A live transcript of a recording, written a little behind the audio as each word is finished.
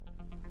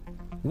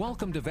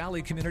Welcome to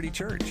Valley Community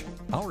Church.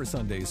 Our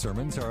Sunday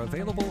sermons are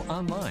available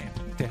online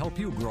to help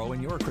you grow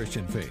in your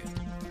Christian faith.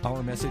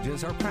 Our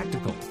messages are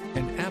practical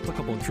and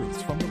applicable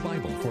truths from the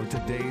Bible for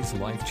today's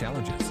life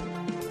challenges.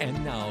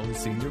 And now,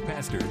 Senior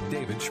Pastor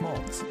David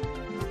Schmaltz.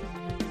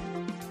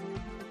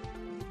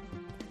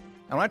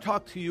 I want to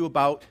talk to you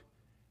about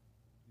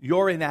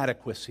your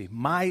inadequacy,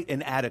 my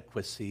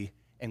inadequacy,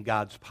 and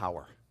God's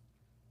power.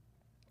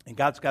 And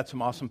God's got some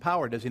awesome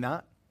power, does he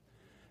not?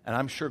 And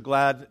I'm sure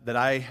glad that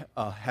I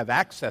have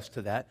access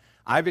to that.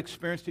 I've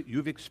experienced it.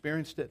 You've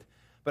experienced it.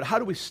 But how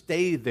do we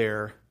stay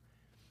there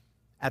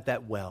at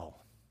that well?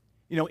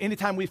 You know,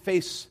 anytime we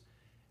face,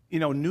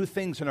 new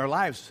things in our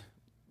lives,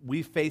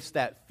 we face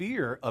that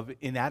fear of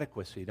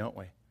inadequacy, don't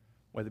we?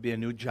 Whether it be a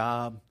new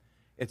job.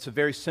 It's a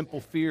very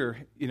simple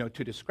fear,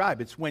 to describe.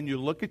 It's when you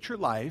look at your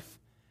life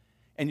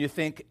and you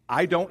think,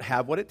 I don't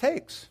have what it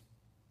takes.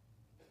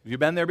 Have you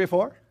been there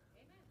before? Amen.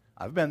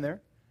 I've been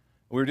there.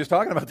 We were just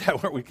talking about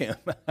that, weren't we, Kim?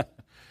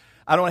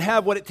 I don't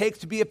have what it takes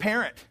to be a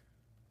parent.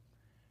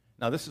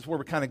 Now, this is where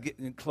we're kind of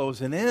getting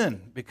closing in,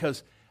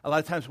 because a lot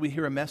of times we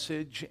hear a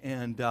message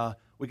and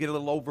we get a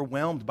little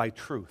overwhelmed by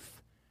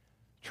truth.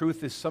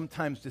 Truth is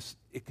sometimes just,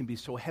 it can be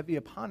so heavy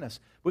upon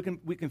us. We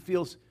can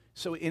feel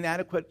so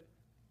inadequate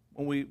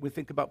when we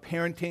think about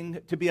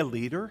parenting, to be a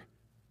leader.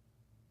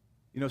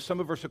 Some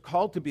of us are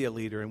called to be a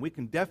leader, and we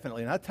can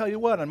definitely, and I'll tell you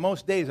what, on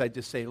most days I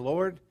just say,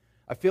 Lord,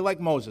 I feel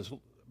like Moses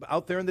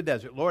out there in the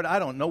desert. Lord, I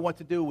don't know what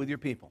to do with your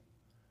people.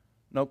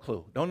 No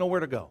clue. Don't know where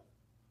to go.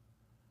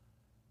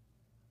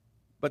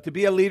 But to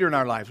be a leader in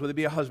our lives, whether it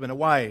be a husband, a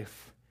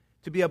wife,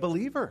 to be a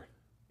believer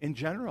in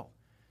general.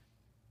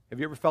 Have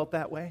you ever felt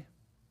that way?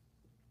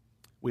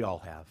 We all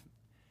have.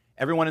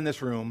 Everyone in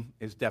this room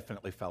has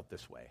definitely felt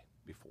this way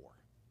before.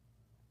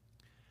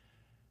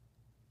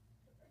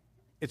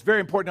 It's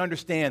very important to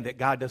understand that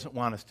God doesn't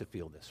want us to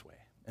feel this way,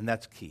 and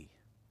that's key.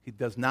 He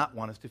does not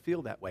want us to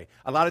feel that way.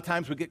 A lot of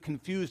times we get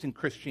confused in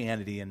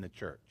Christianity in the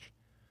church.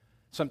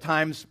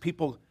 Sometimes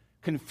people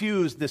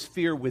confuse this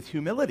fear with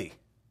humility,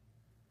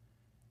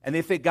 and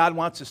they think God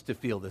wants us to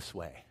feel this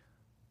way.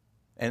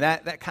 And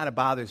that kind of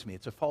bothers me.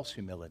 It's a false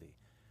humility.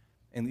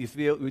 And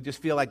we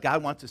just feel like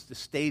God wants us to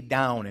stay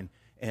down,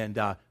 and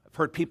I've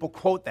heard people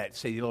quote that,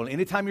 say,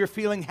 anytime you're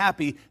feeling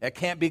happy, that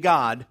can't be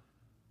God.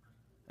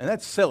 And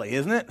that's silly,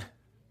 isn't it?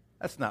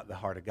 That's not the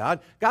heart of God.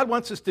 God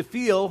wants us to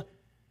feel,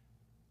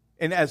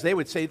 and as they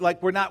would say,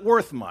 like we're not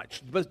worth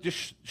much, but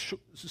just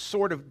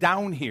sort of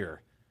down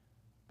here.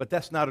 But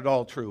that's not at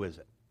all true, is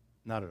it?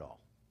 Not at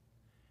all.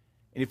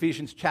 In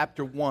Ephesians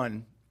chapter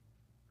 1,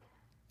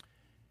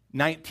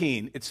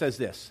 19, it says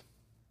this,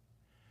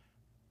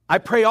 I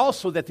pray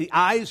also that the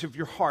eyes of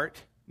your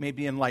heart may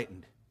be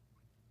enlightened,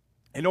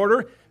 in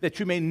order that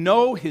you may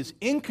know his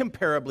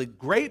incomparably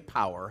great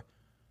power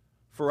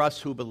for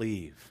us who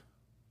believe.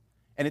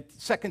 And in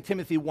 2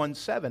 Timothy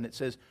 1:7, it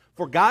says,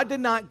 for God did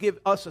not give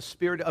us a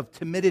spirit of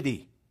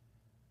timidity.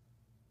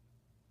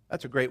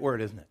 That's a great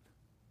word, isn't it?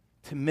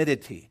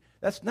 Timidity.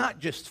 That's not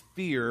just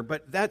fear,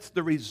 but that's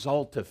the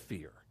result of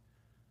fear.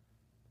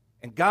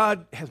 And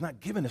God has not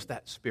given us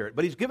that spirit,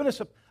 but he's given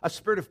us a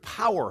spirit of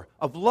power,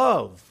 of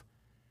love,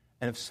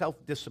 and of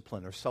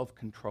self-discipline or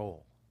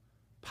self-control.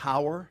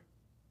 Power,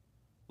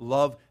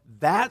 love,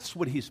 that's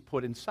what he's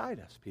put inside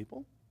us,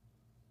 people.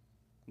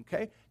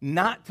 Okay?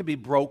 Not to be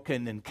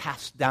broken and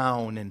cast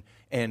down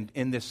and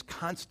in this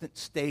constant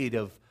state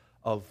of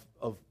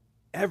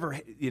ever,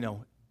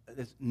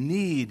 this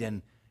need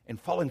and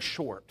falling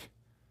short.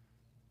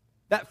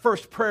 That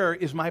first prayer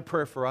is my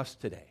prayer for us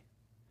today.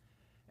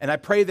 And I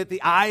pray that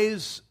the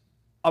eyes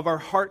of our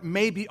heart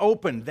may be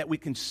opened, that we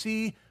can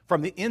see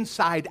from the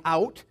inside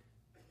out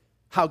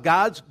how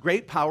God's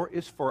great power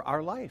is for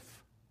our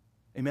life.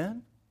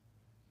 Amen?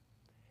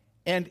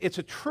 And it's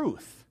a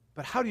truth.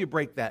 But how do you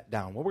break that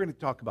down? Well, we're going to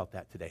talk about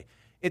that today.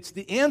 It's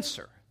the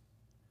answer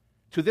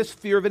to this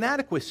fear of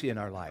inadequacy in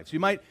our lives. You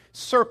might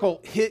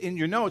circle in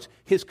your notes,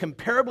 his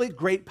comparably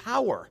great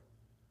power.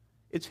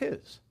 It's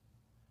his.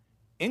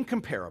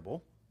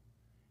 Incomparable,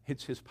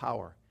 it's his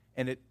power.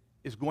 And it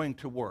is going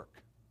to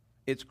work.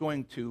 It's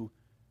going to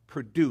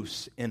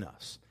produce in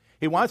us.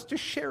 He wants to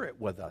share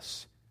it with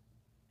us.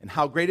 And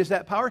how great is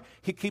that power?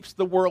 He keeps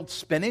the world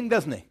spinning,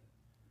 doesn't he?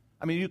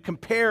 I mean, you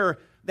compare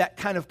that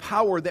kind of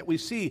power that we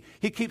see.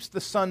 He keeps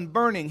the sun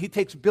burning. He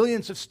takes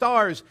billions of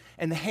stars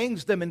and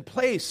hangs them in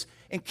place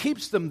and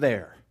keeps them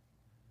there.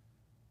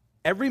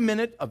 Every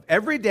minute of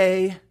every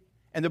day.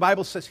 And the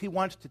Bible says he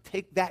wants to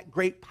take that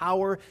great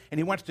power and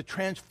he wants to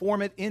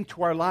transform it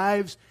into our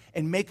lives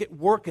and make it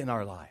work in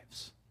our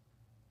lives.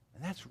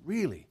 And that's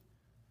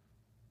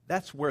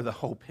where the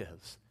hope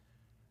is.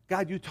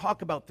 God, you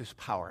talk about this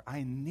power.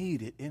 I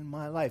need it in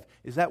my life.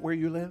 Is that where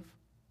you live?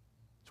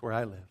 It's where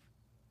I live.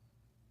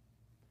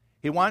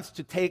 He wants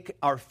to take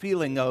our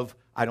feeling of,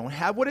 I don't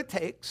have what it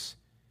takes,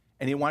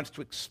 and he wants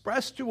to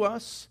express to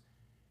us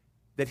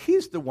that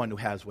he's the one who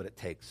has what it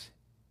takes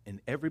in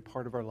every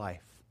part of our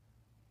life.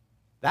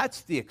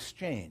 That's the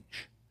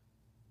exchange.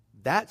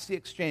 That's the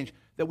exchange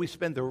that we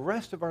spend the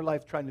rest of our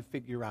life trying to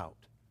figure out.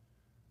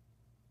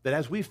 That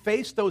as we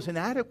face those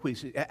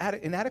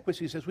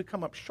inadequacies as we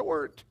come up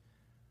short,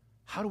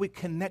 how do we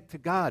connect to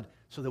God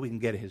so that we can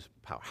get His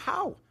power?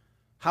 How?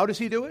 How does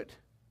He do it?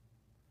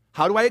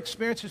 How do I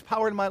experience His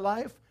power in my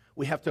life?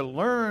 We have to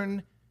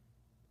learn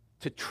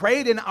to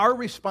trade in our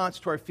response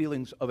to our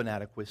feelings of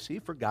inadequacy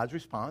for God's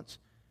response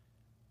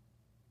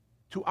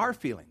to our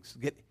feelings.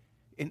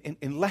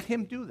 And let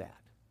Him do that.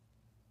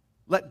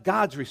 Let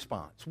God's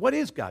response. What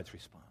is God's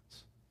response?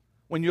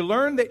 When you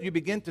learn that you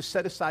begin to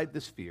set aside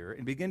this fear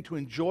and begin to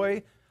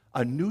enjoy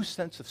a new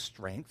sense of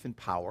strength and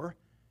power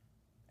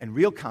and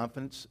real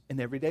confidence in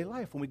everyday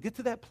life. When we get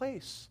to that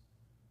place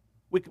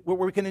where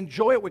we can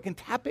enjoy it, we can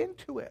tap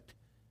into it,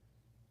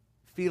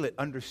 feel it,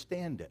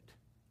 understand it,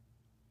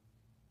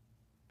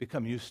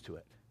 become used to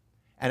it.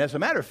 And as a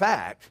matter of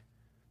fact,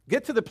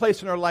 get to the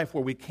place in our life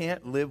where we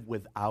can't live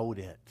without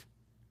it.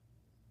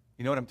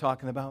 You know what I'm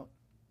talking about?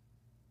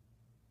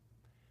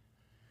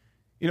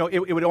 You know,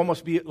 it would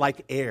almost be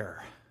like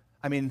air.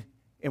 I mean,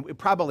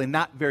 probably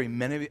not very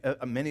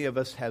many of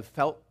us have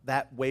felt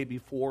that way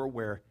before,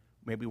 where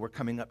maybe we're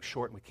coming up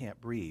short and we can't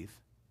breathe.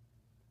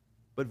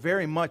 But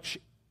very much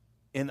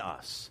in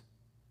us.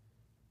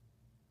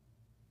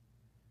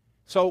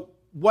 So,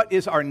 what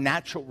is our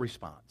natural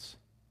response?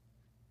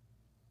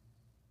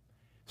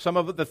 Some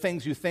of the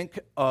things you think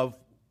of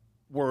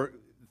were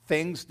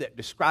things that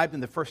described in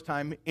the first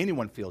time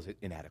anyone feels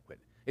inadequate.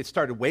 It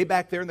started way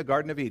back there in the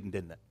Garden of Eden,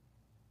 didn't it?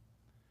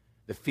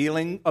 The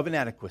feeling of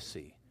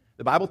inadequacy.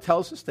 The Bible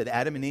tells us that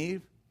Adam and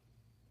Eve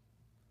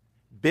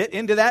bit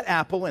into that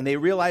apple and they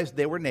realized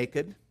they were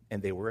naked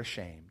and they were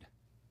ashamed.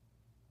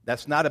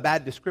 That's not a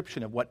bad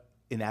description of what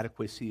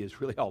inadequacy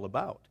is really all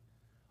about.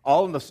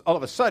 All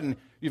of a sudden,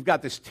 you've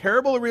got this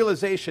terrible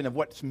realization of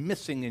what's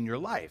missing in your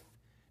life,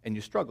 and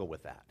you struggle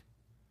with that.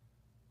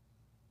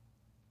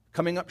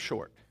 Coming up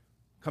short.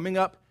 Coming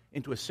up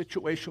into a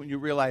situation when you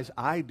realize,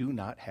 I do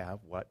not have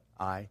what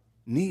I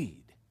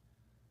need.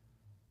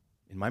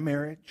 In my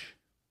marriage,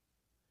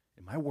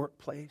 in my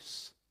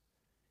workplace,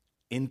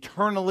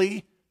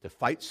 internally, to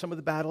fight some of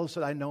the battles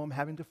that I know I'm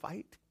having to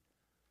fight.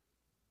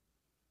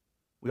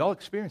 We all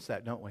experience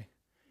that, don't we?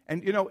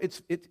 And you know,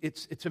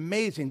 it's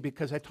amazing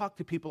because I talk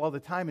to people all the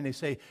time and they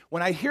say,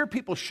 when I hear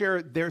people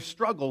share their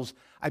struggles,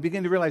 I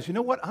begin to realize, you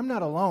know what, I'm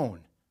not alone.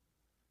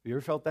 Have you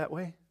ever felt that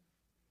way?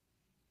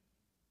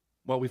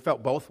 Well, we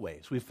felt both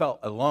ways. We felt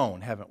alone,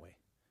 haven't we?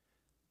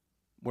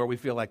 Where we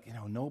feel like, you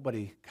know,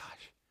 nobody,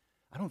 gosh,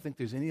 I don't think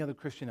there's any other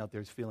Christian out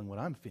there that's feeling what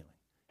I'm feeling,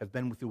 have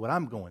been through what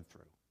I'm going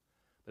through.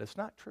 But it's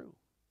not true.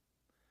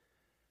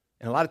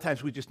 And a lot of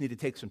times we just need to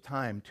take some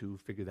time to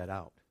figure that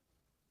out.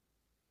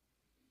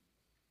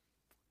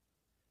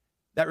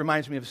 That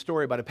reminds me of a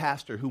story about a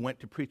pastor who went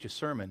to preach a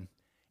sermon,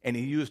 and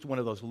he used one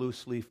of those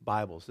loose leaf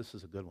Bibles. This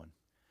is a good one.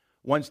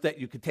 Ones that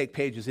you could take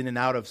pages in and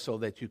out of so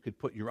that you could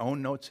put your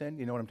own notes in.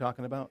 You know what I'm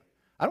talking about?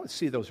 I don't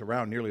see those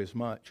around nearly as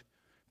much,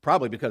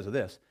 probably because of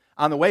this.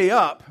 On the way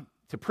up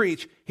to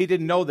preach, he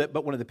didn't know that,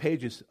 but one of the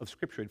pages of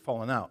Scripture had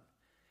fallen out.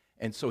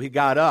 And so he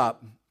got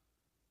up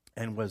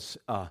and was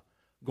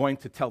going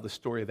to tell the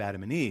story of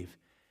Adam and Eve.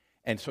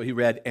 And so he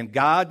read, and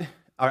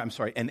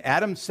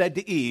Adam said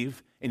to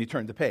Eve, and he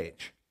turned the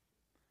page.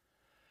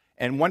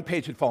 And one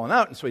page had fallen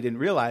out, and so he didn't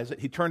realize it.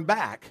 He turned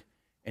back,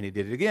 and he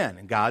did it again.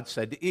 And God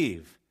said to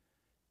Eve,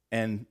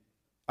 and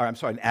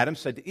Adam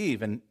said to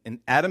Eve, and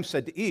Adam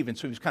said to Eve, and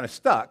so he was kind of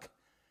stuck.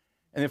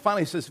 And then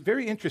finally he says,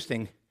 very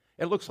interesting,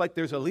 it looks like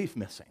there's a leaf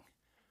missing.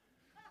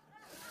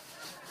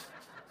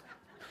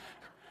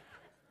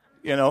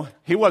 You know,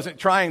 he wasn't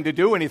trying to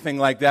do anything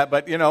like that,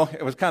 but, you know,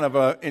 it was kind of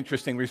an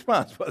interesting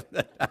response, wasn't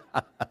it?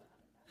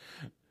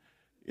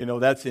 You know,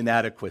 that's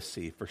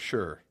inadequacy for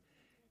sure.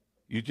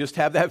 You just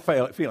have that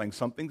feeling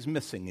something's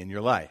missing in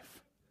your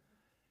life.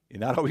 You're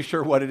not always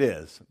sure what it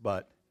is,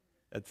 but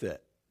that's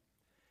it.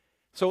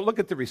 So look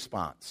at the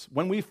response.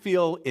 When we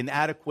feel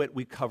inadequate,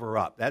 we cover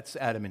up. That's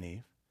Adam and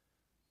Eve.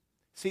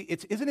 See,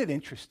 isn't it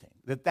interesting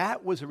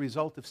that was a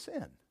result of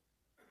sin?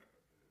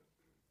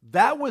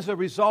 That was a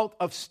result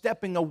of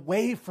stepping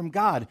away from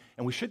God,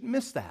 and we shouldn't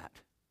miss that.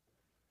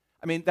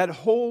 I mean, that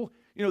whole,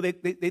 you know,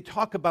 they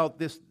talk about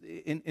this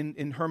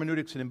in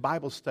hermeneutics and in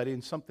Bible study,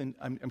 and something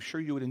I'm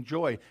sure you would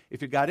enjoy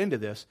if you got into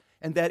this,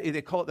 and that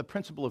they call it the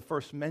principle of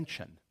first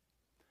mention.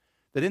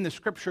 That in the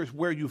Scriptures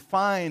where you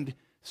find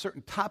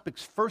certain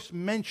topics first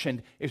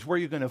mentioned is where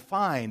you're going to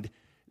find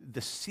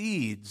the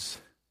seeds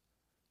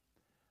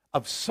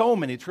of so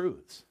many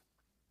truths.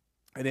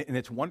 And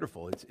it's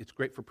wonderful. It's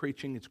great for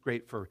preaching. It's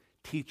great for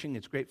teaching.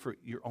 It's great for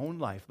your own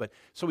life. But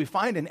so we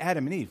find in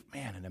Adam and Eve,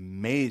 man, an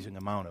amazing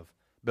amount of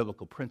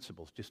biblical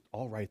principles just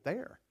all right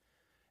there.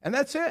 And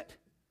that's it.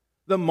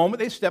 The moment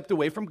they stepped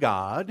away from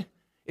God,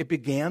 it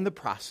began the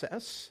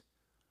process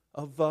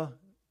of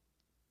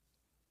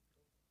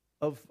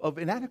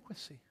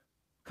inadequacy,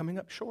 coming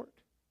up short.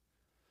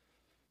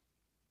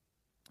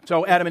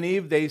 So Adam and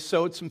Eve, they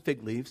sewed some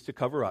fig leaves to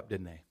cover up,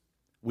 didn't they?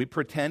 We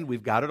pretend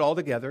we've got it all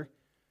together.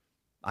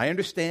 I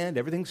understand,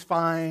 everything's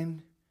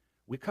fine.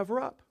 We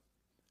cover up.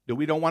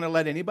 We don't want to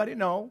let anybody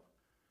know,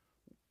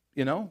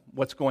 you know,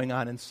 what's going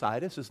on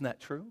inside us. Isn't that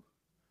true?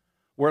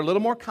 We're a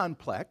little more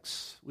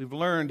complex. We've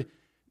learned,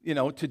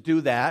 to do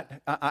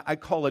that. I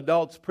call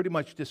adults pretty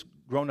much just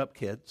grown-up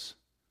kids.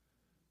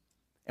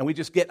 And we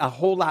just get a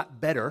whole lot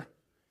better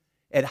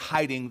at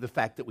hiding the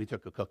fact that we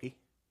took a cookie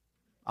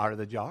out of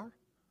the jar.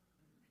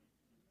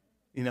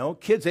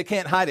 Kids, they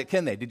can't hide it,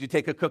 can they? Did you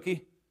take a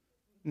cookie?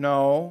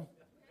 No.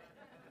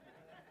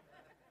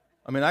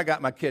 I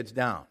got my kids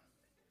down.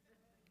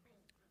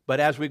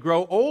 But as we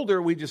grow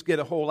older, we just get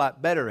a whole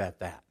lot better at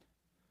that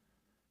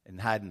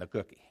and hiding the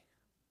cookie.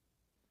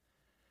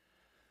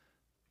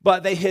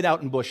 But they hid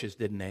out in bushes,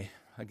 didn't they?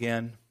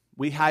 Again,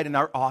 we hide in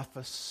our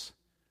office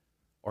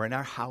or in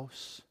our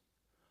house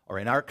or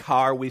in our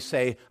car. We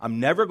say, I'm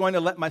never going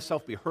to let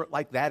myself be hurt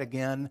like that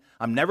again.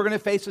 I'm never going to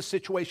face a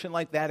situation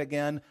like that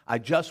again. I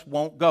just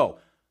won't go.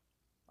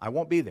 I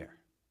won't be there.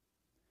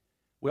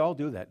 We all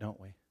do that, don't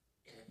we?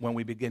 When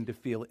we begin to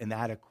feel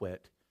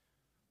inadequate,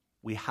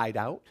 we hide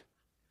out.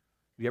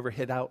 Have you ever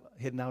hidden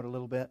out a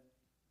little bit?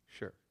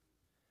 Sure.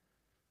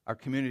 Our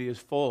community is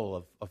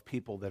full of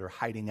people that are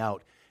hiding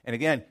out. And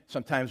again,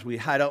 sometimes we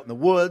hide out in the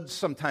woods.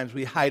 Sometimes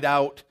we hide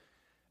out,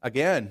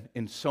 again,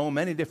 in so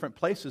many different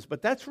places.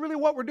 But that's really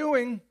what we're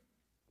doing.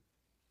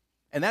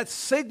 And that's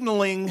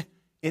signaling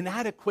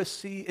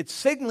inadequacy. It's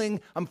signaling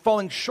I'm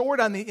falling short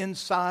on the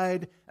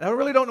inside, and I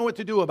really don't know what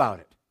to do about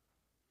it.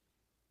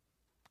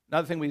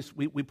 Another thing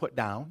we put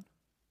down.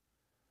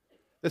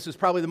 This is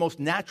probably the most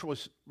natural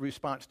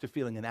response to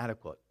feeling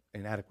inadequate.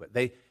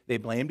 They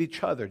blamed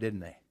each other, didn't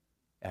they?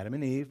 Adam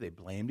and Eve, they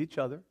blamed each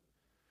other.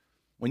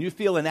 When you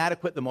feel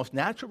inadequate, the most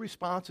natural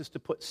response is to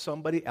put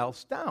somebody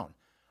else down.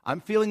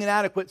 I'm feeling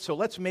inadequate, so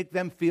let's make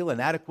them feel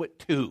inadequate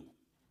too.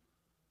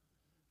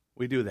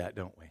 We do that,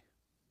 don't we?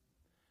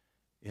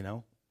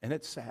 And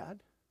it's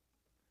sad.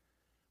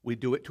 We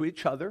do it to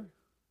each other.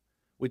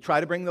 We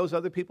try to bring those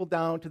other people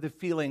down to the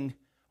feeling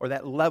or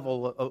that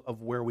level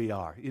of where we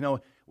are.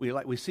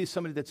 We see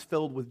somebody that's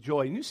filled with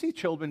joy, and you see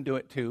children do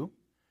it too.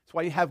 That's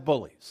why you have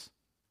bullies.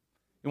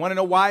 You want to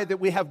know why that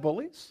we have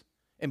bullies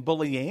and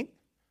bullying?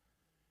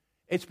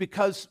 It's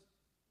because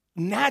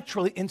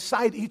naturally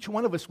inside each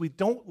one of us, we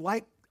don't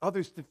like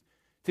others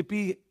to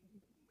be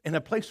in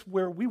a place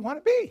where we want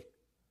to be.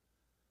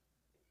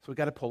 So we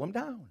got to pull them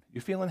down.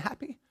 You feeling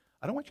happy?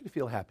 I don't want you to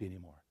feel happy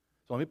anymore.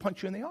 So let me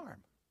punch you in the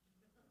arm.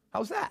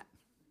 How's that?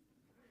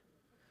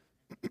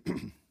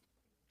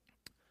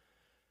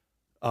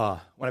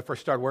 When I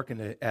first started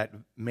working at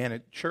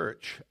Man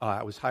Church,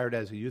 I was hired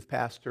as a youth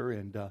pastor,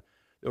 and there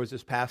was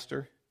this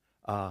pastor.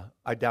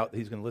 I doubt that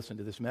he's going to listen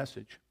to this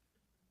message.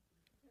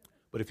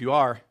 But if you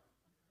are,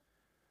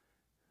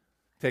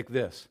 take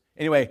this.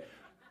 Anyway,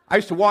 I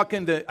used to walk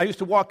in,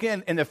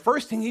 and the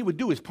first thing he would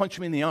do is punch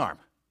me in the arm.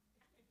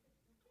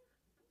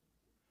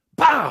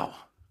 Pow!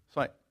 It's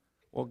like,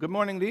 well, good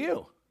morning to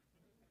you.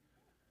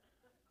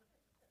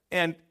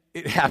 And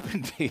it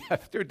happened day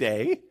after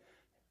day.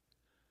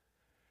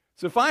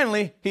 So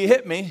finally, he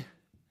hit me,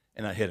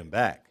 and I hit him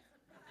back.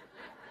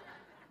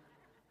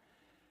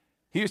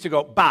 He used to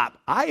go,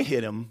 bop. I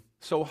hit him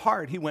so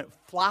hard, he went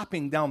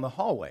flopping down the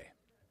hallway.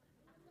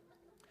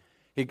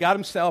 He got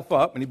himself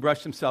up, and he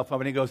brushed himself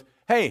up, and he goes,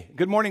 hey,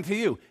 good morning to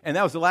you. And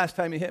that was the last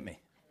time he hit me.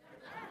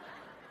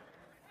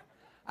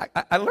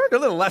 I learned a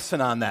little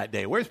lesson on that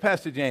day. Where's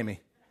Pastor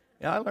Jamie?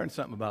 Yeah, I learned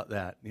something about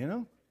that,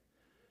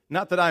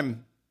 Not that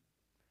I'm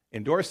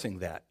endorsing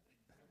that.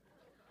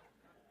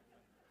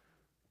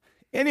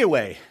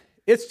 Anyway,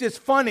 it's just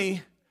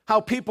funny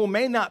how people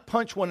may not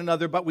punch one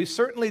another, but we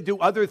certainly do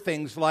other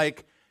things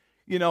like,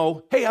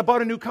 hey, I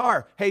bought a new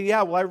car. Hey,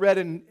 yeah, well, I read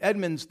in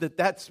Edmunds that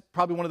that's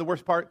probably one of the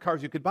worst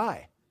cars you could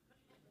buy.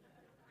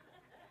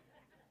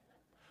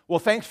 Well,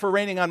 thanks for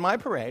raining on my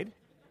parade.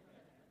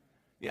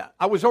 Yeah,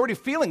 I was already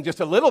feeling just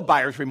a little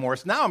buyer's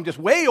remorse. Now I'm just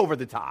way over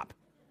the top,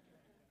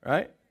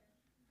 right?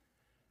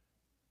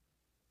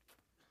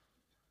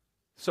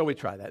 So we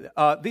try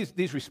that.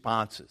 These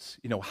responses,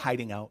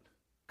 hiding out,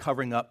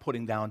 covering up,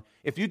 putting down.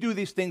 If you do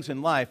these things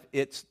in life,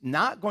 it's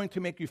not going to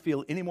make you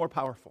feel any more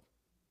powerful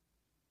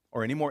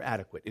or any more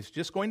adequate. It's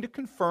just going to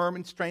confirm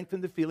and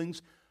strengthen the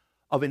feelings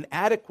of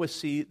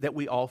inadequacy that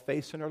we all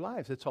face in our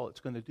lives. That's all it's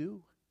going to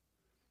do.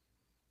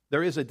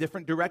 There is a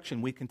different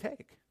direction we can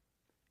take.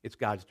 It's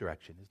God's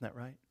direction, isn't that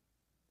right?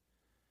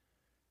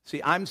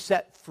 See, I'm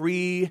set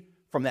free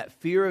from that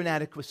fear of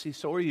inadequacy,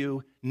 so are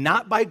you,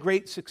 not by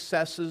great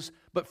successes,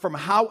 but from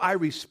how I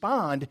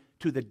respond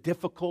to the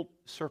difficult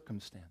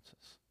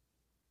circumstances.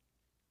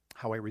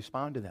 How I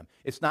respond to them.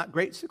 It's not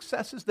great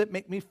successes that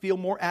make me feel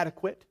more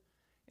adequate.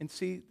 And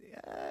see,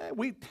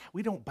 we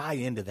don't buy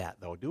into that,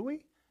 though, do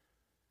we?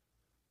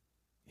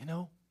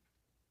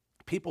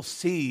 People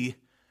see,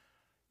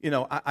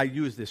 I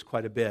use this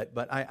quite a bit,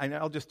 but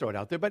I'll just throw it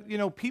out there. But,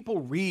 people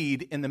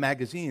read in the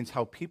magazines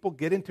how people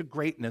get into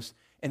greatness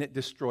and it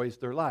destroys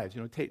their lives.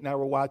 Tate and I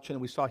were watching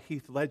and we saw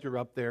Heath Ledger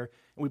up there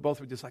and we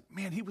both were just like,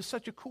 man, he was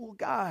such a cool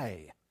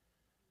guy.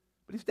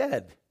 But he's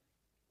dead.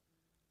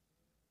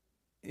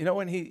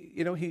 And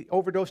he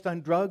overdosed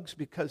on drugs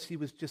because he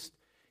was just,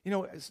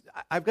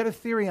 I've got a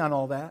theory on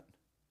all that.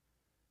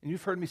 And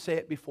you've heard me say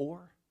it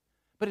before.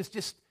 But it's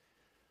just,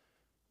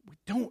 we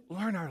don't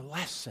learn our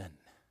lesson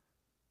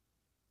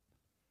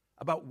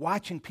about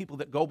watching people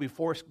that go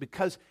before us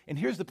because, and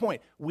here's the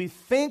point, we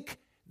think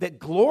that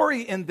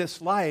glory in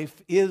this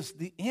life is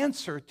the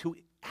answer to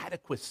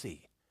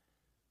adequacy,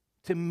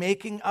 to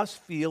making us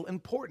feel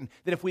important.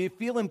 That if we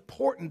feel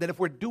important, that if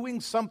we're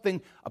doing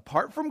something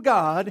apart from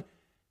God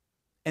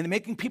and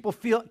making people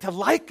feel to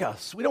like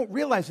us, we don't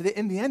realize that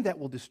in the end that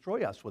will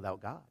destroy us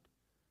without God.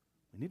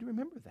 We need to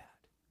remember that.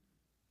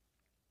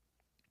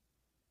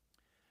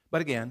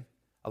 But again,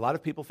 a lot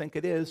of people think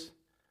it is,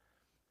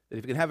 that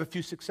if you can have a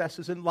few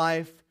successes in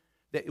life,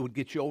 that it would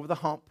get you over the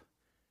hump.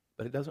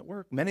 But it doesn't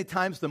work. Many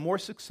times, the more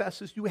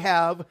successes you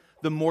have,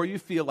 the more you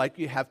feel like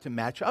you have to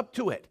match up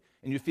to it.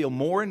 And you feel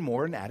more and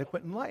more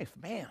inadequate in life.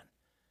 Man,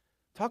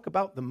 talk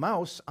about the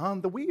mouse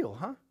on the wheel,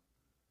 huh?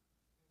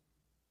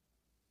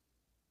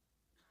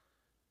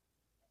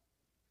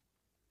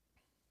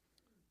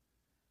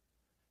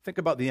 Think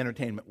about the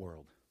entertainment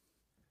world.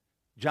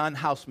 John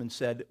Houseman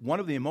said, one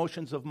of the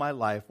emotions of my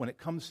life when it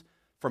comes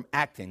from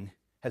acting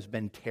has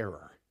been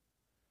terror.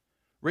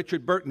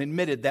 Richard Burton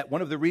admitted that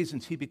one of the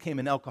reasons he became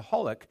an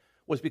alcoholic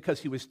was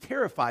because he was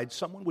terrified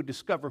someone would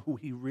discover who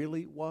he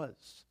really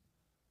was.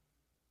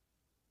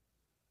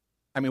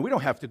 I mean, we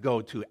don't have to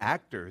go to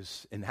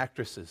actors and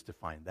actresses to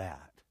find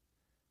that.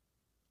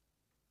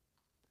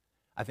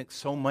 I think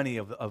so many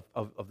of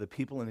the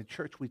people in the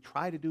church, we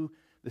try to do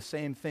the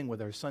same thing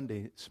with our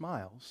Sunday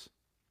smiles.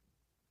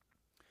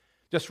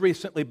 Just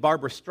recently,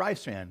 Barbra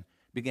Streisand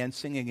began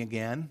singing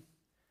again.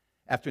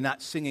 After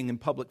not singing in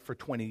public for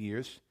 20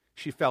 years,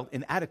 she felt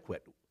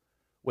inadequate.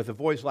 With a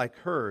voice like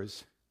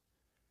hers,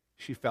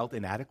 she felt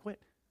inadequate?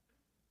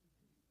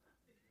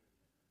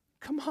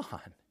 Come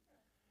on.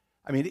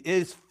 I mean, it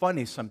is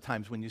funny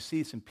sometimes when you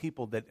see some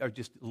people that are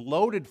just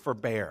loaded for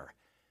bear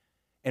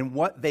and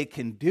what they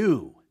can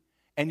do,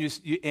 and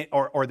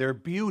or their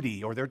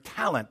beauty or their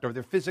talent or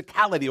their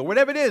physicality or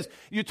whatever it is.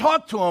 You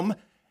talk to them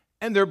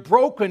and they're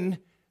broken,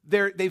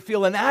 they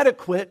feel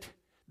inadequate,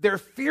 they're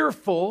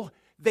fearful,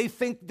 they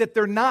think that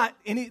they're not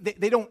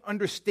they don't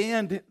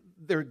understand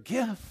their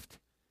gift.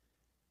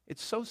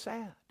 It's so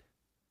sad.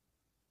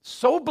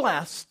 So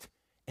blessed,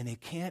 and they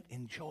can't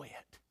enjoy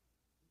it.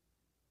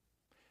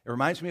 It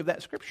reminds me of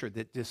that scripture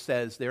that just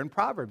says there in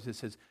Proverbs, it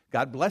says,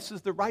 God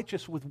blesses the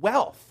righteous with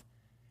wealth,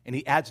 and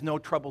he adds no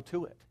trouble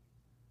to it.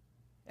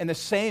 And the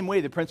same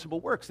way the principle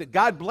works, that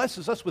God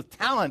blesses us with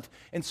talent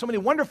and so many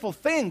wonderful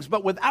things,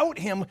 but without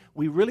him,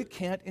 we really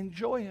can't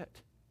enjoy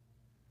it.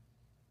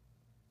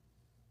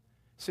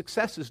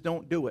 Successes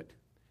don't do it.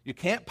 You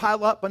can't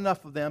pile up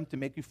enough of them to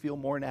make you feel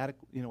more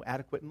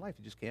adequate in life.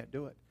 You just can't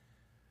do it.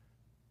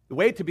 The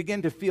way to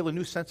begin to feel a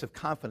new sense of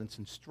confidence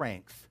and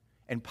strength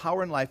and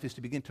power in life is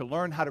to begin to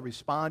learn how to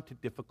respond to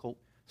difficult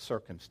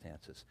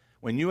circumstances.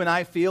 When you and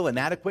I feel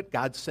inadequate,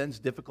 God sends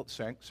difficult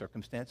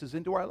circumstances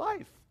into our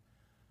life.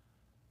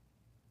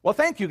 Well,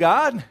 thank you,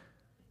 God.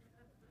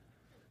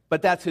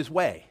 But that's his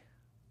way.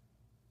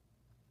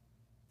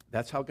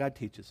 That's how God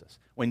teaches us.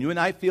 When you and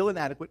I feel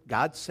inadequate,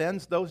 God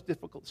sends those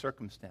difficult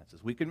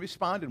circumstances. We can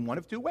respond in one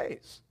of two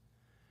ways.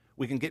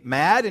 We can get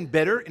mad and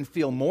bitter and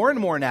feel more and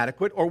more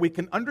inadequate, or we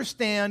can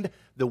understand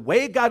the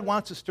way God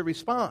wants us to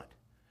respond.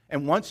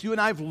 And once you and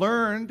I have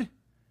learned,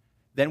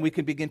 then we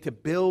can begin to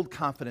build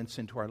confidence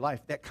into our life.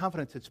 That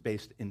confidence that's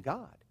based in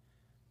God.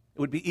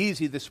 It would be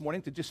easy this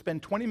morning to just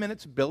spend 20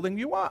 minutes building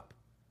you up.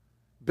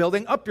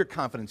 Building up your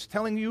confidence,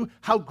 telling you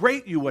how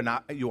great you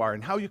are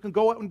and how you can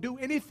go out and do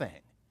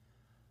anything.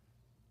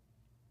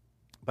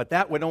 But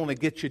that would only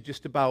get you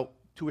just about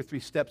 2 or 3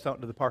 steps out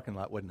into the parking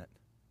lot, wouldn't it?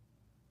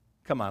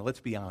 Come on, let's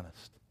be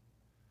honest.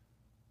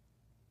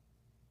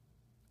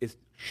 It's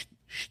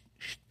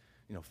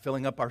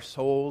filling up our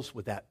souls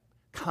with that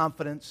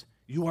confidence.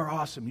 You are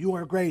awesome. You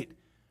are great.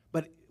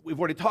 But we've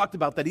already talked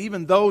about that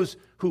even those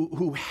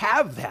who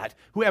have that,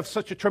 who have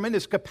such a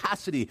tremendous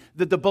capacity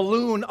that the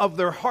balloon of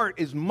their heart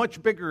is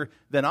much bigger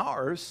than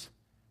ours,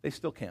 they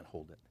still can't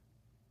hold it.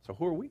 So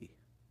who are we?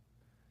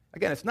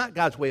 Again, it's not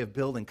God's way of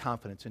building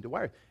confidence into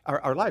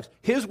our lives.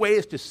 His way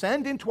is to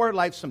send into our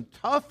life some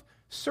tough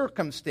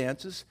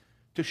circumstances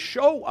to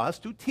show us,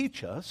 to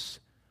teach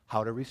us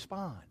how to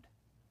respond.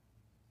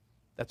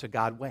 That's a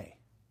God way.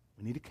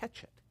 We need to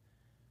catch it.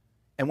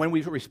 And when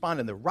we respond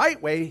in the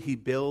right way, he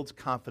builds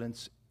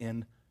confidence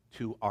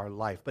into our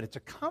life. But it's a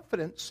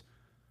confidence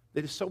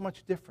that is so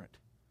much different.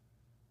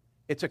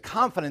 It's a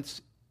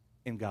confidence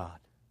in God.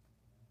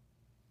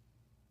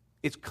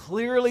 It's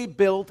clearly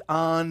built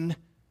on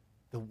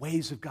the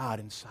ways of God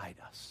inside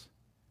us.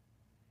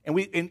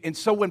 And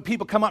so when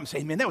people come up and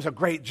say, man, that was a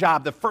great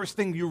job, the first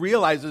thing you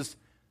realize is,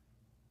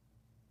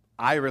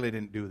 I really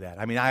didn't do that.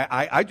 I mean,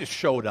 I just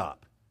showed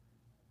up.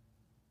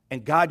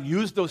 And God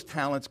used those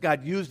talents.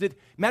 God used it.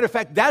 Matter of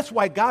fact, that's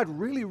why God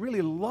really,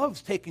 really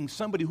loves taking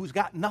somebody who's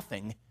got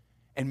nothing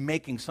and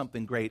making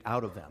something great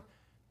out of them.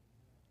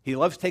 He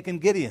loves taking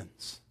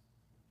Gideons.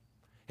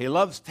 He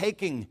loves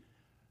taking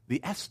the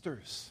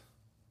Esthers.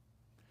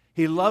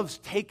 He loves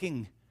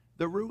taking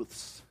the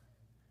Ruths.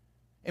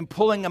 and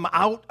pulling them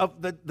out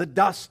of the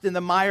dust and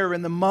the mire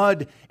and the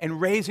mud and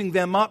raising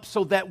them up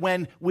so that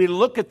when we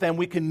look at them,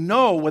 we can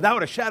know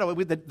without a shadow,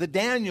 the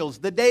Daniels,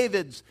 the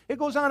Davids, it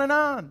goes on and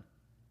on.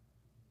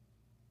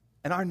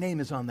 And our name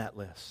is on that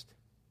list.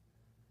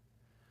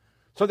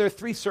 So there are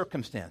three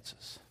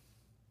circumstances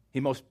he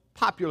most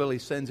popularly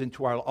sends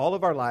into all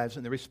of our lives,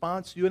 and the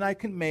response you and I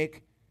can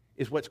make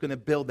is what's going to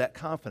build that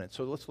confidence.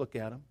 So let's look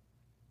at them.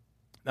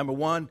 Number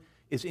one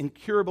is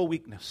incurable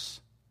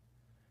weakness.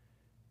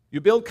 You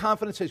build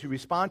confidence as you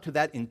respond to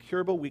that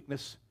incurable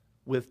weakness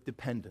with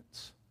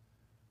dependence.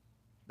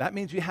 That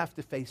means you have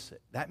to face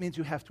it. That means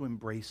you have to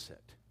embrace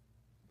it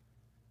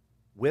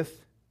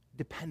with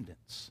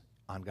dependence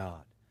on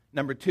God.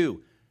 Number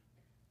two,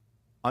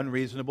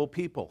 unreasonable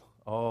people.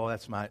 Oh,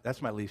 that's my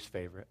least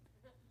favorite.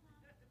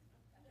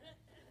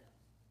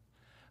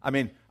 I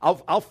mean,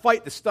 I'll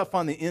fight the stuff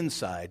on the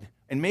inside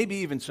and maybe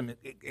even some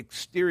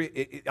exterior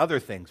other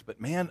things. But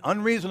man,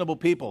 unreasonable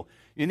people.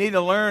 You need to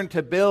learn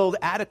to build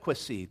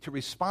adequacy, to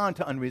respond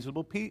to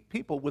unreasonable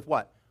people with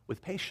what?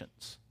 With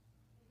patience.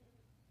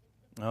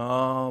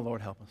 Oh,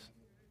 Lord help us.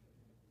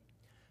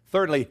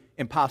 Thirdly,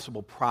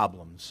 impossible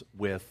problems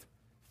with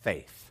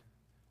faith.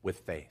 With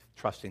faith,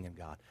 trusting in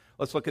God.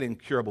 Let's look at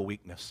incurable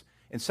weakness.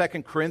 In 2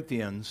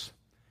 Corinthians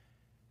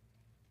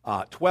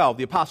 12,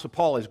 the Apostle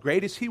Paul, as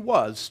great as he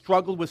was,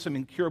 struggled with some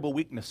incurable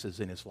weaknesses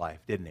in his life,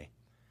 didn't he?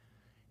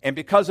 And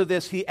because of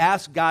this, he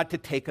asked God to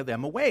take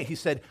them away. He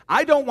said,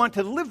 I don't want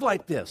to live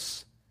like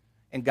this.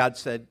 And God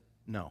said,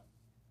 no.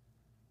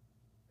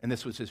 And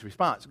this was his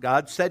response.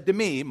 God said to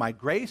me, my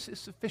grace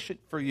is sufficient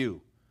for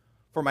you,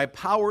 for my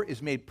power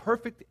is made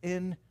perfect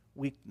in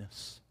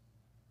weakness.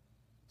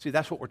 See,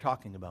 that's what we're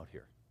talking about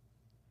here.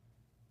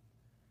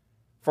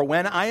 For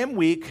when I am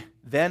weak,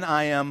 then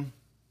I am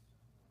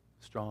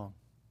strong.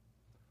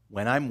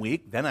 When I'm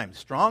weak, then I'm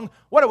strong.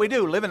 What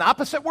do? Live in the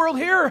opposite world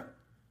here?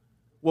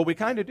 Well, we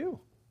kind of do.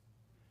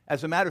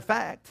 As a matter of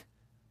fact,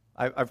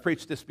 I've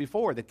preached this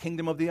before, the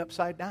kingdom of the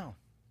upside down.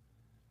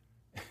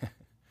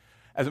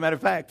 As a matter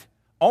of fact,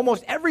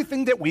 almost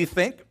everything that we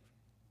think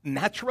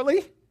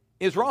naturally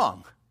is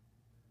wrong.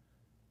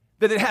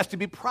 That it has to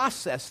be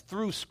processed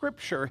through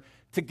Scripture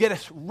to get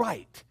us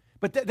right.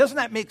 But doesn't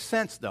that make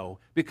sense, though,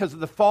 because of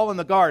the fall in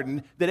the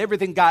garden, that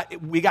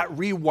we got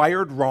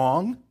rewired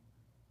wrong?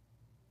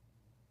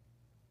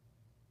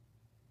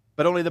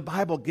 But only the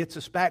Bible gets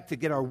us back to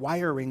get our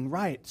wiring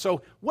right.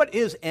 So what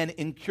is an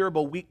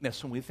incurable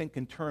weakness when we think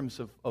in terms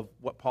of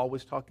what Paul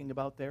was talking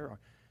about there?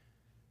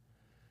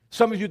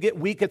 Some of you get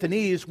weak at the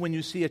knees when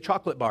you see a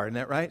chocolate bar, isn't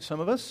that right? Some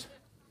of us?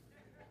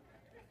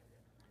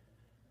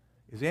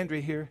 Is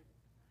Andrea here?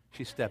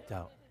 She stepped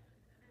out.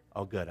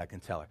 Oh, good, I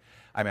can tell her.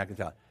 I can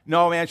tell her.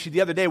 No, man,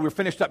 the other day we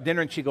finished up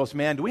dinner and she goes,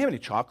 man, do we have any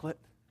chocolate?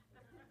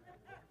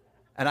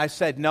 And I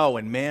said no,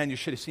 and man, you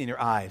should have seen her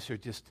eyes.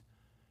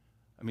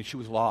 She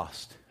was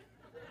lost.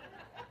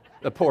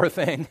 The poor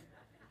thing.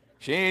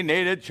 She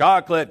needed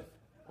chocolate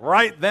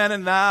right then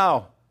and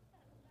now.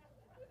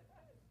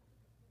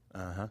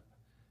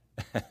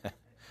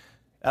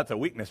 That's a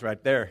weakness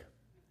right there.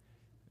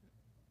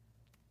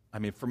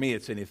 For me,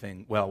 it's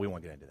anything. Well, we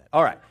won't get into that.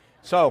 All right.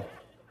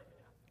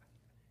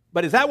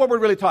 But is that what we're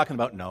really talking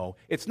about? No.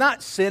 It's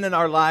not sin in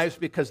our lives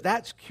because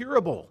that's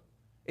curable.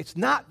 It's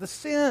not the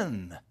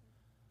sin.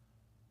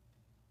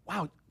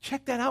 Wow.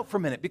 Check that out for a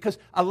minute, because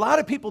a lot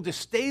of people just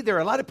stay there.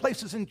 A lot of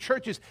places in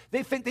churches,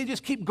 they think they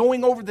just keep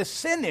going over the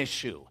sin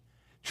issue.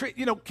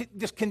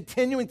 Just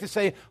continuing to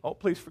say, oh,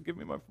 please forgive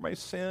me for my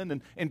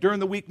sin. And during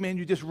the week, man,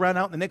 you just run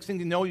out. And the next thing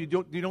you know, you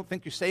don't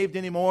think you're saved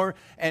anymore.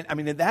 And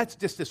that's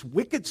just this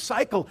wicked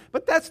cycle.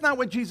 But that's not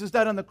what Jesus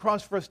died on the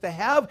cross for us to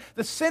have.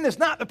 The sin is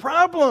not the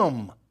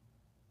problem.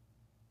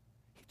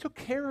 He took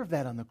care of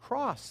that on the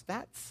cross.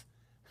 That's,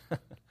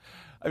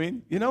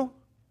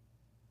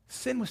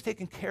 sin was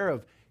taken care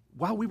of.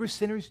 While we were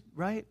sinners,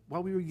 right?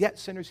 While we were yet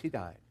sinners, he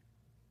died.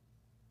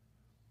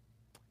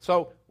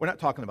 So we're not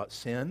talking about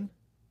sin.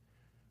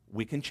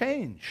 We can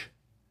change.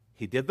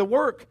 He did the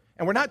work.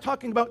 And we're not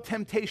talking about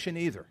temptation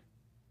either.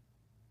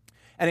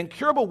 An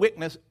incurable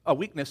weakness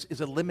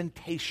is a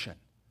limitation.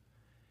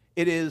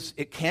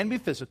 It can be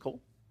physical.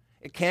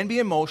 It can be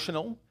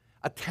emotional,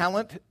 a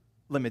talent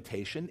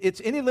limitation. It's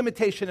any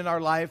limitation in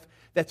our life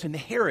that's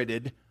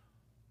inherited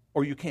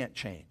or you can't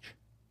change.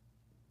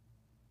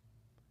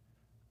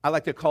 I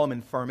like to call them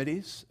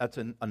infirmities. That's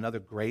another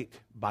great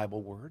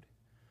Bible word.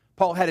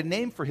 Paul had a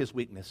name for his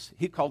weakness.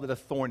 He called it a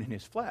thorn in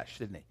his flesh,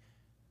 didn't he?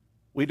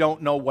 We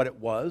don't know what it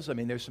was.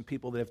 There's some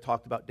people that have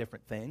talked about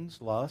different things.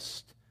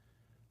 Lust,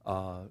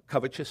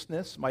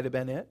 covetousness might have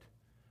been it.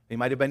 He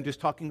might have been just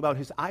talking about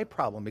his eye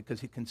problem because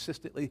he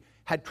consistently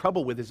had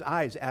trouble with his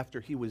eyes after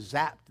he was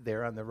zapped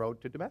there on the road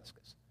to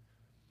Damascus.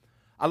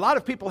 A lot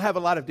of people have a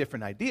lot of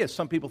different ideas.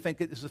 Some people think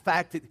it is the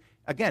fact that,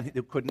 again,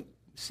 he couldn't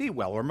see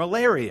well, or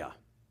malaria.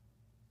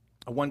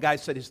 One guy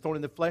said his thorn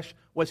in the flesh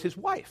was his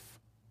wife.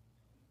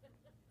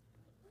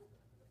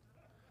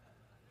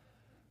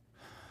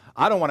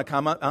 I don't want to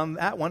comment on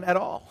that one at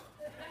all.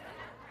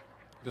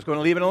 Just going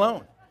to leave it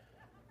alone.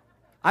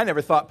 I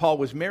never thought Paul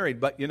was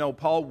married, but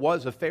Paul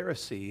was a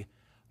Pharisee.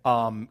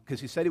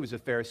 because he said he was a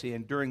Pharisee,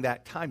 and during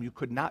that time you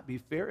could not be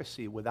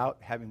Pharisee without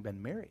having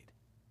been married.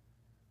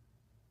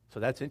 So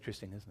that's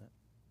interesting, isn't it?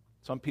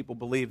 Some people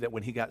believe that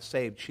when he got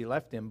saved, she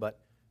left him, but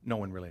no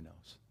one really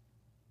knows.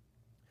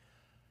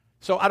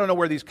 So I don't know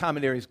where these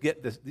commentaries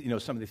get this,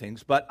 some of the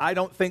things, but I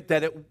don't think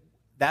that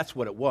that's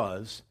what it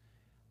was.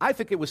 I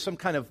think it was some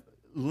kind of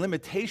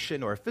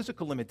limitation or a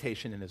physical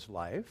limitation in his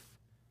life.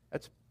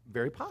 That's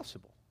very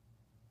possible.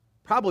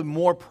 Probably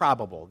more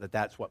probable that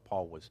that's what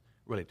Paul was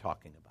really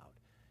talking about.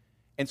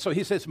 And so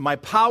he says, my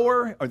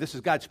power, or this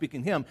is God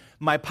speaking to him,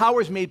 my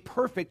power is made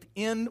perfect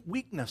in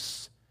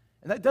weakness.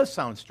 And that does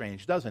sound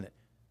strange, doesn't it?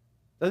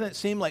 Doesn't it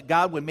seem like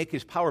God would make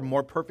his power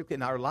more perfect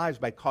in our lives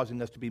by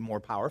causing us to be more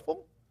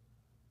powerful?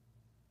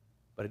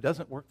 But it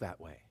doesn't work that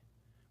way.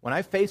 When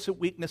I face a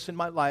weakness in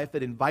my life,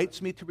 it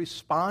invites me to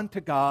respond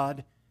to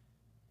God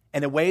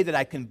in a way that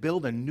I can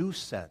build a new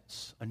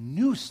sense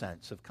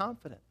of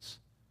confidence.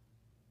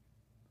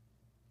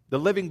 The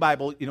Living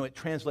Bible, it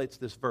translates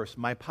this verse,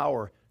 my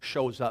power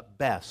shows up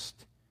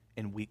best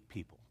in weak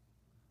people.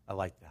 I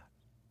like that.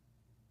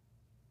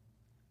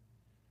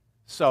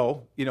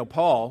 So,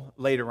 Paul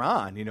later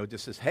on,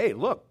 just says, hey,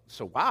 look,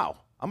 wow,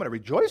 I'm going to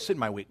rejoice in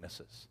my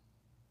weaknesses.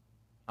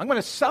 I'm going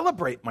to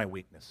celebrate my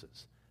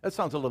weaknesses. That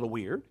sounds a little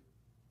weird.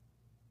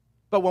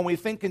 But when we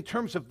think in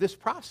terms of this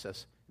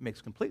process, it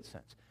makes complete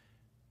sense.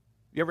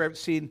 You ever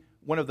seen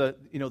one of the,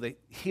 the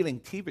healing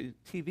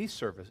TV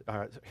service,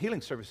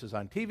 healing services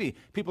on TV?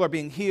 People are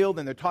being healed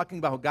and they're talking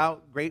about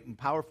how great and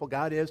powerful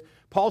God is.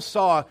 Paul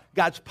saw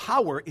God's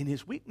power in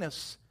his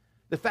weakness.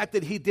 The fact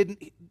that he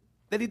didn't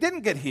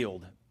get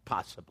healed,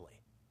 possibly,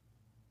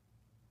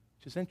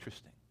 which is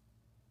interesting.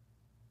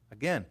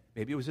 Again,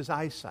 maybe it was his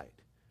eyesight.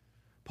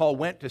 Paul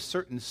went to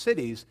certain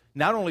cities,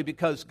 not only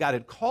because God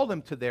had called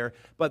him to there,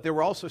 but there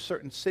were also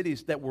certain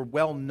cities that were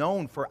well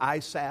known for eye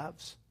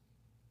salves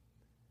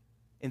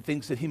and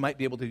things that he might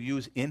be able to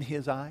use in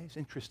his eyes.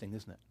 Interesting,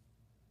 isn't it?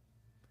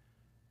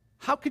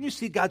 How can you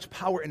see God's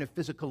power in a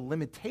physical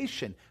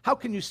limitation? How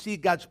can you see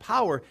God's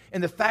power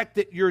in the fact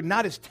that you're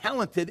not as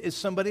talented as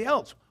somebody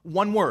else?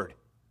 One word: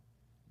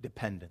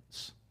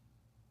 dependence.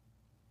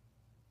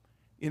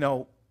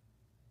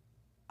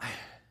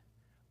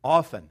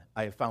 Often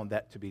I have found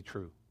that to be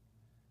true.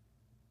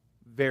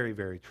 Very,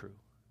 very true.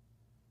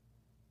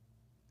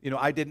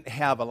 I didn't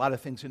have a lot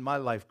of things in my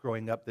life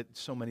growing up that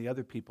so many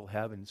other people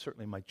have, and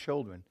certainly my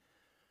children.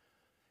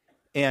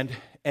 And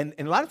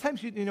a lot of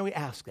times, we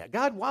ask that.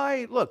 God,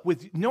 why, look,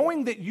 with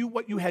knowing that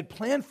what you had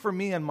planned for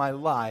me in my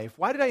life,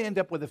 why did I end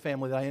up with the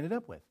family that I ended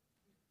up with?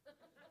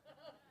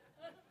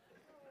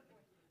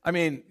 I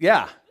mean,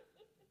 yeah,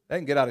 that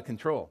can get out of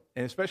control,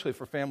 and especially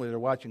for families that are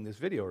watching this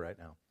video right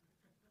now.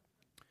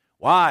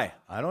 Why?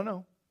 I don't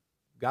know.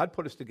 God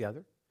put us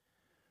together.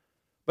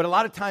 But a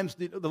lot of times,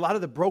 a lot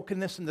of the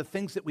brokenness and the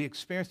things that we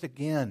experienced,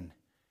 again,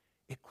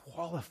 it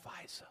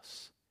qualifies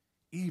us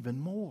even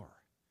more.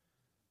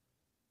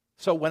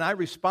 So when I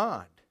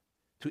respond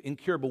to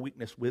incurable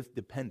weakness with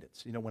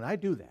dependence, when I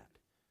do that,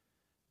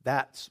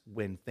 that's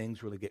when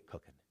things really get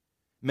cooking.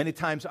 Many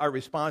times our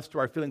response to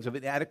our feelings of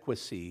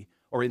inadequacy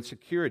or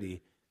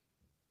insecurity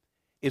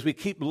is we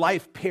keep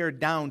life pared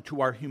down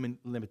to our human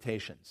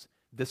limitations.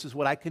 This is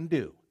what I can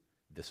do.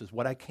 This is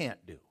what I can't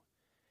do.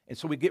 And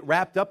so we get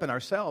wrapped up in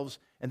ourselves,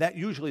 and that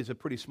usually is a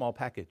pretty small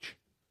package.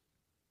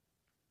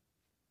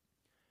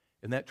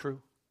 Isn't that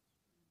true?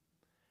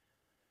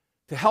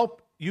 To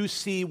help you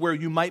see where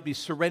you might be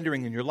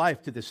surrendering in your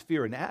life to this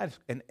fear and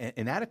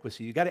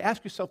inadequacy, you got to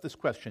ask yourself this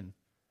question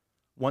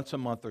once a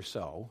month or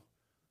so.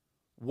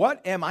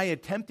 What am I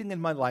attempting in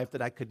my life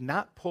that I could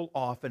not pull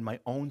off in my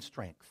own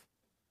strength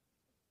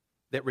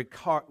that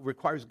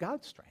requires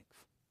God's strength?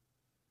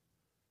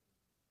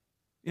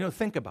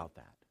 Think about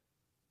that.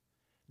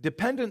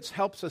 Dependence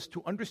helps us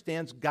to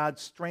understand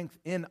God's strength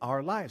in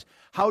our lives.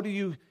 How do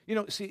you,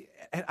 see,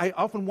 and I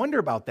often wonder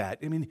about that.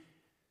 I mean,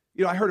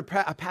 I heard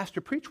a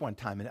pastor preach one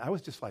time, and I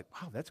was just like,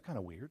 wow, that's kind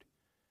of weird.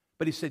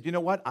 But he said, you know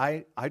what?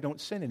 I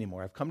don't sin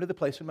anymore. I've come to the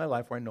place in my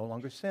life where I no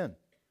longer sin.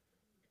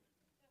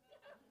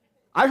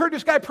 I heard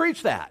this guy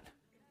preach that.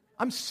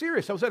 I'm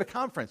serious. I was at a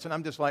conference, and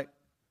I'm just like,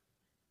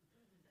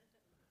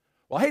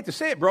 well, I hate to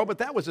say it, bro, but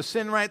that was a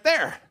sin right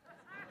there.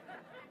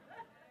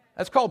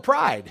 That's called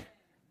pride.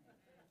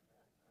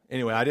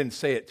 Anyway, I didn't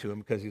say it to him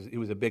because he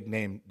was a big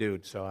name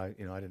dude, so I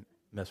didn't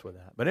mess with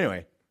that. But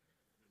anyway,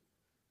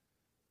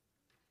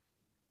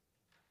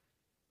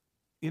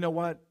 you know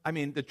what? I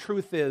mean, the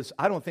truth is,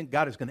 I don't think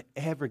God is going to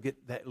ever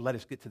let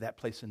us get to that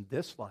place in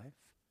this life,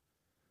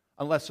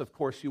 unless, of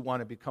course, you want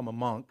to become a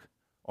monk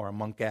or a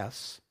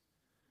monkess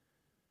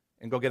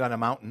and go get on a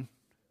mountain.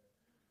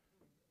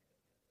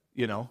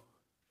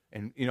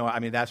 And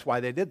that's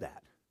why they did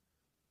that,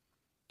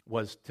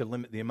 was to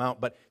limit the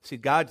amount. But see,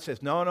 God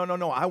says, no,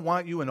 I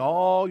want you in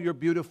all your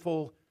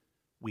beautiful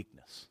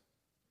weakness,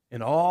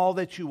 in all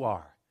that you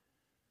are.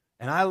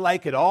 And I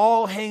like it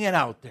all hanging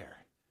out there.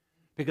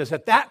 Because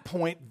at that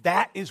point,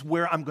 that is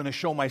where I'm going to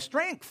show my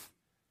strength.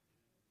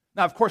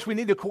 Now, of course, we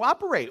need to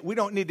cooperate. We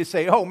don't need to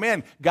say, oh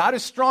man, God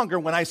is stronger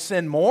when I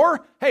sin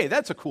more. Hey,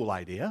 that's a cool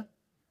idea.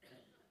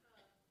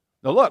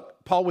 Now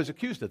look, Paul was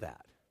accused of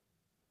that.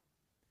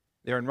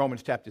 There in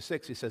Romans chapter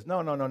 6, he says,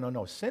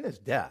 no. Sin is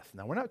death.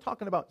 Now, we're not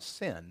talking about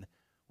sin.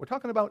 We're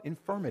talking about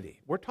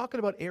infirmity. We're talking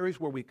about areas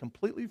where we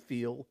completely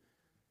feel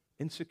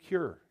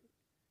insecure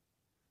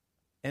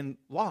and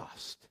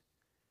lost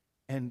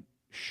and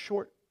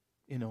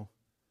shortened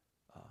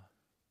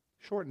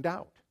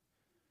out.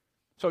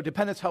 So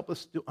dependence helps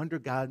us to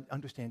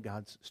understand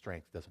God's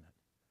strength, doesn't it?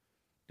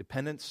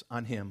 Dependence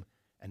on Him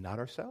and not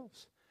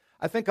ourselves.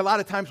 I think a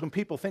lot of times when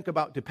people think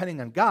about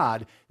depending on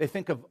God, they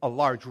think of a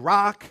large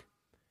rock,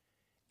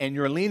 and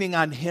you're leaning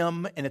on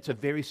Him, and it's a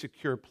very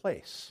secure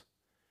place.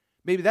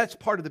 Maybe that's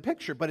part of the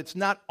picture, but it's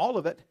not all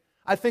of it.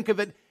 I think of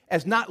it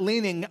as not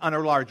leaning on a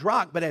large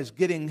rock, but as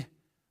getting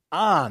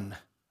on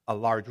a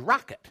large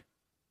rocket.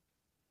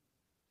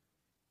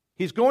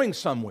 He's going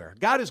somewhere.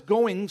 God is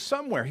going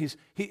somewhere.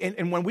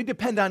 And when we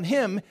depend on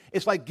Him,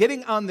 it's like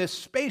getting on this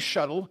space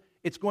shuttle.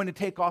 It's going to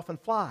take off and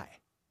fly.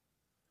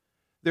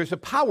 There's a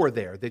power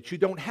there that you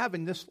don't have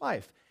in this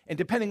life. And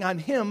depending on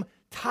Him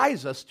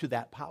ties us to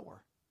that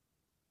power.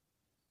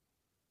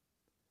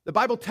 The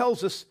Bible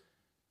tells us,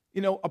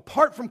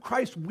 apart from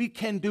Christ, we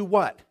can do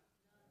what?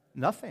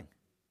 Nothing.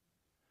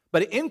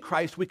 But in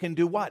Christ, we can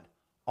do what?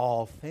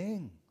 All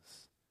things.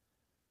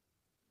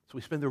 So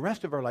we spend the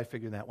rest of our life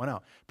figuring that one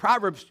out.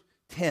 Proverbs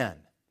 10,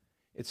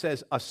 it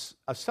says, a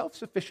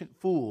self-sufficient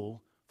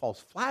fool falls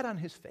flat on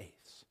his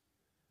face.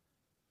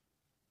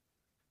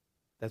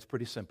 That's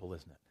pretty simple,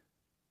 isn't it?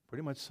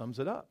 Pretty much sums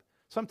it up.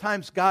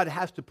 Sometimes God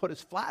has to put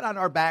us flat on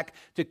our back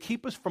to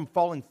keep us from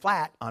falling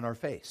flat on our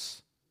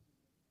face.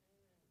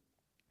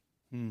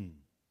 And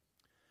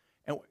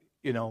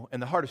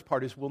the hardest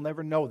part is we'll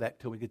never know that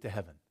till we get to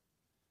heaven.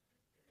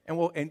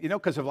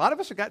 Because a lot of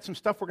us have got some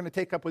stuff we're going to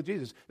take up with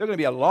Jesus. There's going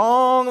to be a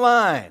long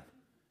line.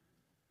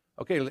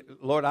 Okay,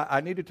 Lord,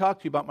 I need to talk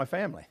to you about my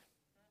family.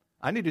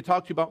 I need to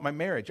talk to you about my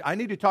marriage. I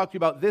need to talk to you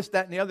about this,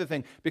 that, and the other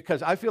thing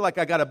because I feel like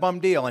I got a bum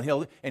deal. And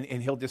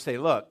he'll just say,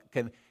 look,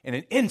 in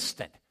an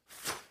instant,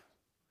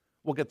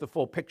 we'll get the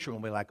full picture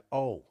and we'll be like,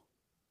 oh,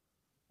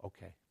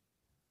 okay.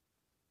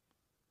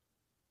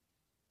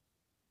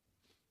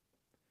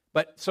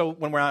 But so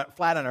when we're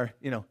flat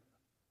on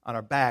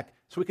our back,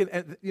 so we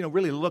can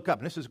really look up.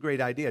 And this is a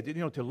great idea.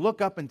 To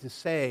look up and to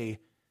say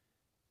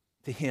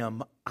to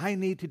Him, I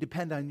need to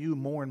depend on you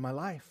more in my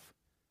life.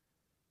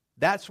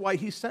 That's why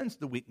He sends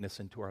the weakness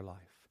into our life.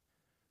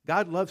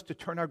 God loves to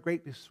turn our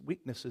greatest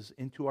weaknesses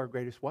into our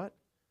greatest what?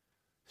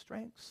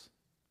 Strengths.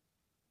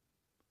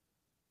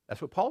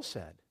 That's what Paul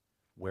said.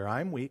 Where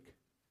I'm weak,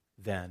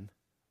 then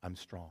I'm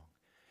strong.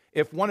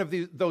 If one of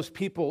those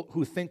people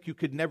who think you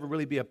could never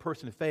really be a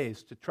person of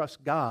faith to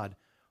trust God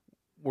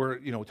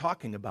were,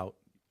 talking about,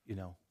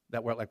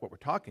 that we're like what we're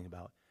talking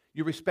about,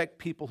 you respect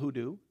people who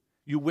do.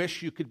 You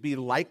wish you could be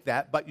like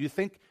that, but you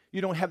think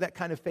you don't have that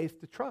kind of faith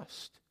to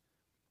trust.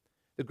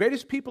 The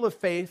greatest people of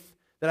faith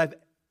that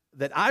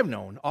I've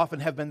known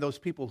often have been those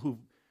people who,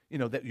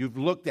 that you've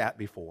looked at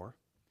before,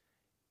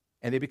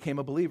 and they became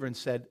a believer and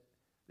said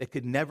they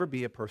could never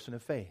be a person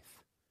of faith.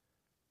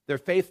 Their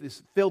faith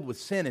is filled with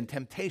sin and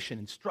temptation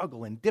and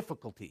struggle and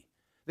difficulty,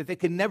 that they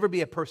can never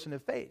be a person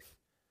of faith.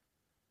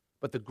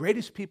 But the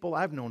greatest people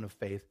I've known of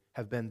faith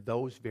have been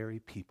those very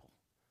people.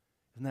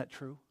 Isn't that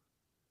true?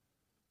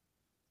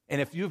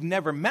 And if you've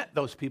never met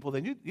those people,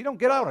 then you don't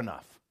get out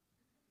enough.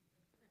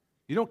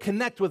 You don't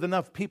connect with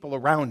enough people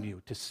around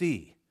you to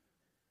see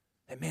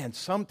that, man,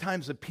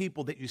 sometimes the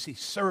people that you see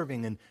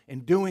serving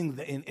and doing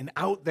and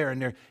out there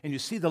and you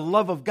see the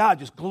love of God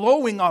just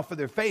glowing off of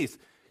their face,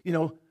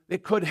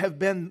 it could have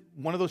been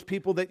one of those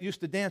people that used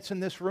to dance in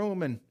this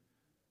room and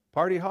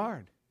party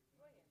hard.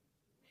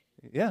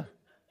 Yeah.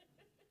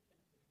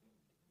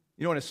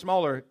 In a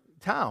smaller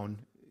town,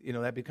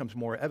 that becomes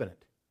more evident.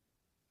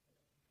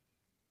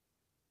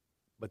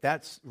 But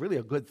that's really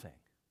a good thing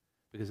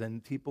because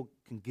then people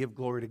can give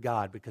glory to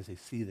God because they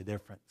see the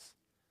difference.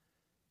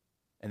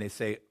 And they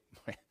say,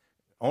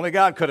 only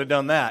God could have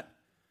done that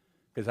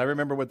because I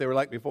remember what they were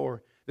like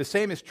before. The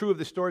same is true of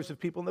the stories of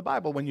people in the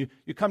Bible. When you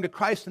come to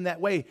Christ in that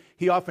way,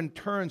 He often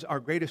turns our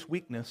greatest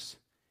weakness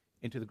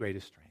into the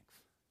greatest strength.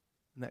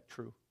 Isn't that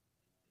true?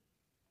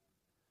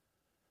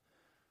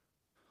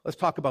 Let's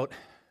talk about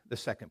the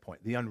second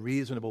point, the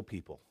unreasonable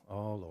people.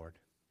 Oh, Lord.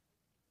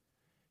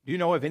 Do you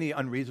know of any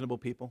unreasonable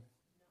people?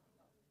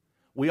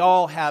 We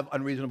all have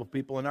unreasonable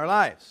people in our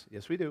lives.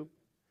 Yes, we do.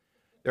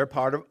 They're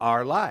part of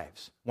our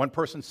lives. One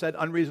person said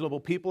unreasonable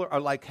people are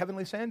like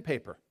heavenly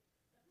sandpaper.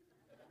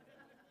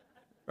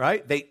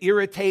 Right? They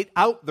irritate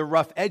out the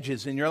rough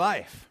edges in your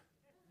life.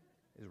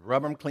 Just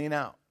rub them clean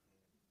out.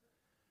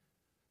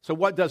 So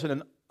what does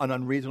an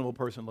unreasonable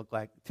person look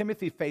like?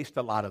 Timothy faced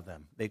a lot of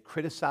them. They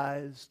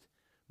criticized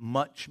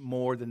much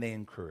more than they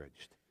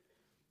encouraged.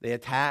 They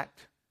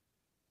attacked,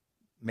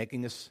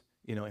 making us,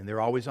 and they're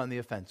always on the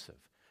offensive.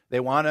 They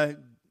want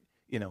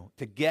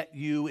to get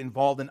you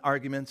involved in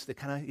arguments. They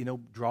kind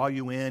of, draw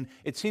you in.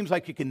 It seems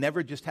like you can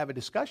never just have a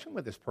discussion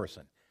with this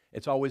person.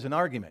 It's always an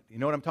argument. You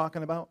know what I'm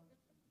talking about?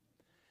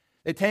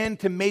 They tend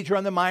to major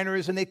on the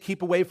minors and they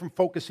keep away from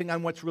focusing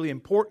on what's really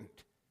important.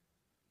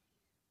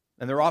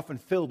 And they're often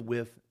filled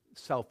with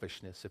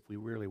selfishness, if we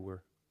really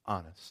were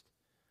honest.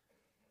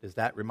 Does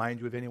that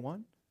remind you of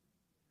anyone?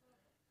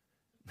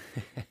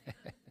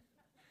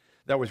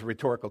 That was a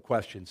rhetorical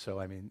question, so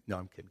no,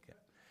 I'm kidding.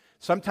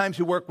 Sometimes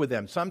you work with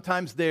them.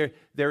 Sometimes they're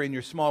in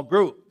your small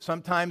group.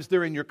 Sometimes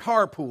they're in your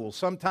carpool.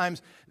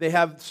 Sometimes they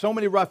have so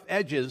many rough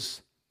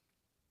edges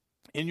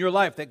in your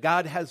life that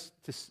God has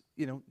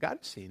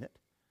seen it.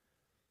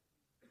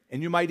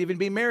 And you might even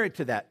be married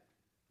to that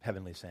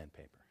heavenly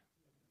sandpaper.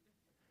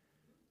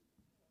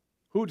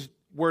 Whose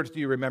words do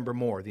you remember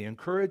more, the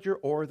encourager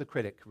or the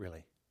critic,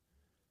 really?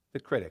 The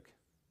critic.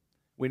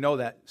 We know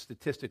that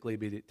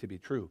statistically to be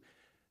true.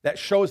 That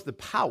shows the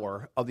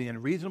power of the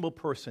unreasonable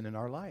person in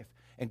our life.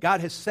 And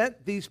God has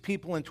sent these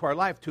people into our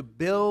life to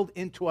build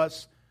into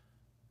us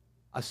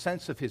a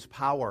sense of His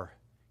power.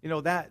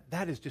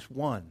 That is just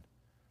one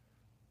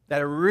that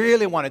I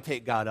really want to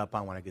take God up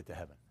on when I get to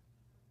heaven.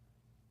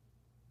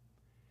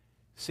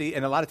 See,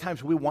 and a lot of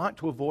times we want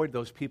to avoid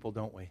those people,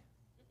 don't we?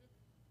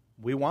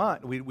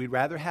 We'd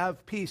rather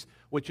have peace,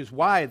 which is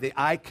why the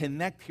I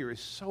connect here is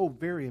so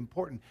very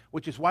important,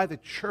 which is why the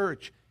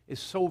church is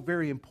so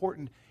very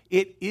important.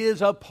 It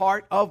is a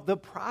part of the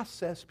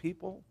process,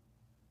 people.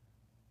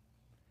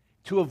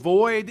 To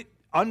avoid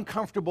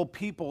uncomfortable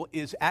people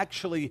is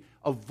actually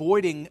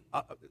avoiding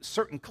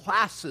certain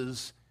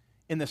classes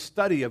in the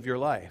study of your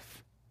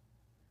life.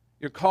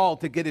 You're called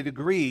to get a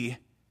degree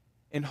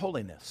in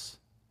holiness.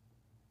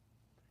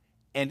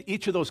 And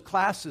each of those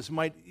classes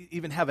might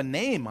even have a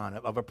name on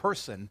it of a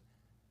person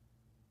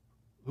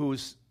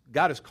who's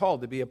God has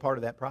called to be a part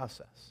of that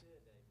process.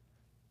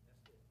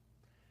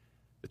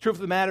 The truth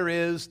of the matter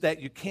is that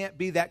you can't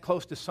be that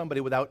close to somebody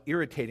without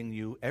irritating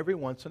you every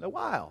once in a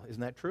while.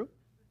 Isn't that true?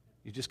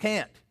 You just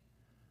can't.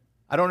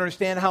 I don't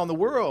understand how in the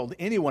world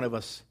any one of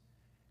us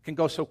can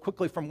go so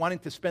quickly from wanting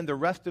to spend the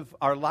rest of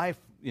our life,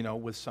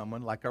 with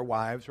someone like our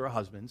wives or our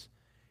husbands,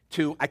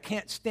 to I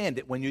can't stand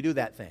it when you do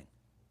that thing.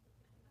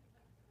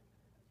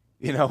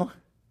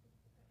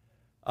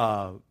 One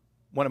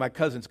of my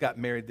cousins got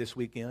married this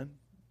weekend.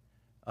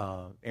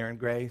 Aaron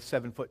Gray,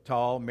 7 foot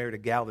tall, married a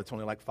gal that's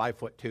only like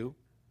 5'2".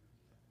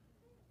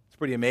 It's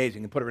pretty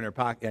amazing. And put her in her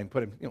pocket and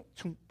put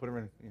her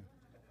in.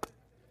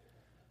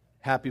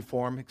 Happy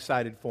for him,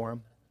 excited for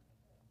him.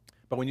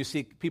 But when you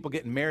see people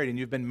getting married and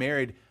you've been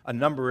married a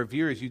number of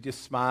years, you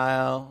just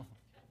smile.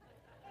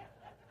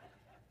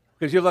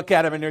 Because you look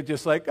at them and they're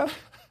just like, oh,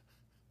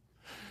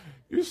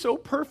 you're so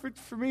perfect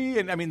for me.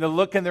 And the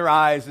look in their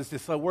eyes is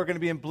just like, we're going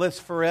to be in bliss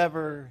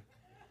forever.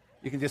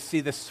 You can just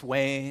see the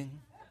swaying.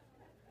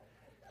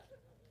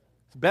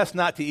 It's best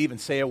not to even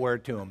say a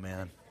word to them,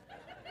 man.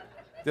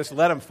 Just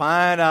let them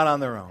find out on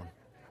their own.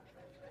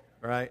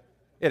 Right?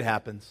 It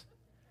happens.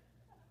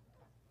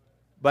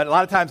 But a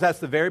lot of times that's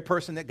the very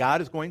person that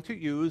God is going to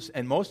use.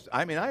 And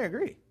I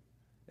agree.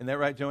 Isn't that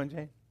right, Joe and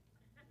Jane?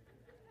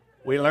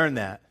 We learned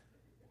that.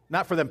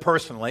 Not for them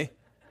personally.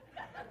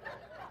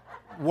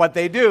 What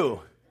they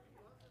do.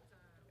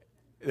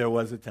 There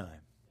was a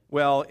time.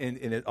 Well, and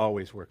it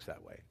always works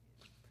that way.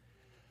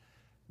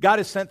 God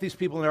has sent these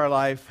people in our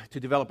life to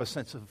develop a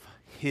sense of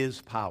His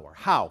power.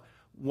 How?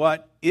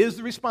 What is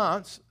the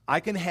response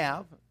I can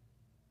have?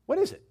 What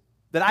is it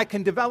that I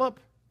can develop?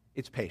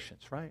 It's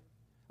patience, right?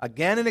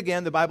 Again and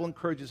again, the Bible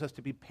encourages us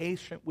to be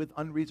patient with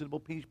unreasonable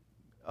people.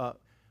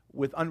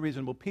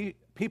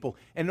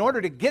 And in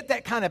order to get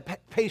that kind of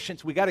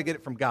patience, we got to get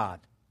it from God.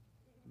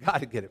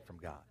 Got to get it from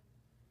God.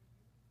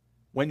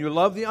 When you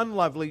love the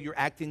unlovely, you're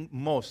acting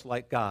most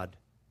like God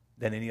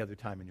than any other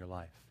time in your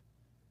life.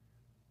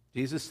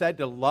 Jesus said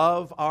to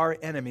love our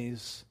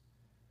enemies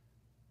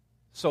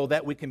so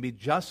that we can be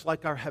just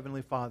like our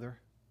Heavenly Father.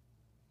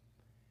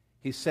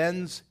 He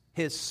sends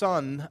His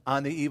Son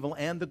on the evil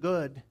and the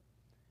good.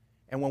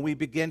 And when we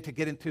begin to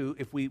get into,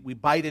 if we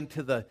bite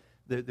into the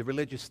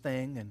religious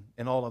thing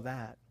and all of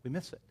that, we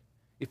miss it.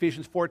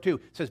 Ephesians 4:2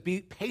 says,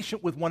 be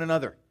patient with one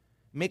another,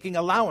 making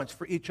allowance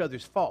for each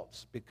other's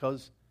faults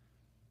because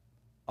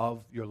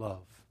of your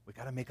love. We've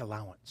got to make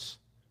allowance.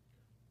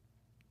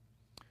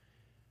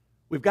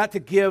 We've got to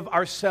give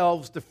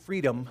ourselves the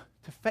freedom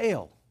to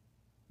fail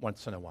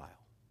once in a while,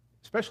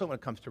 especially when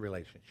it comes to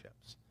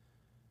relationships.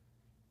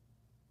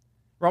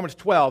 Romans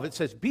 12, it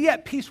says, be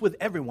at peace with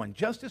everyone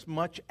just as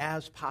much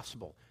as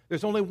possible.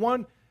 There's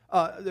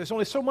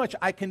only so much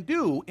I can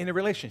do in a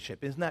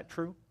relationship. Isn't that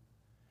true?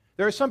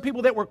 There are some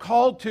people that we're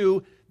called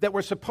to, that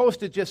we're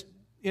supposed to just,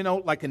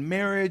 like in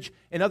marriage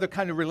and other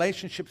kind of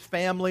relationships,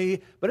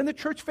 family, but in the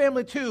church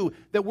family too,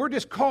 that we're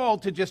just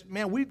called to just,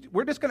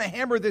 we're just going to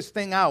hammer this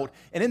thing out.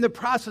 And in the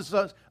process,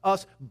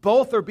 us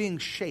both are being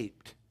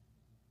shaped.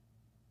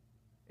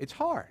 It's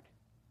hard,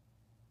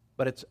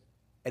 but it's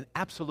an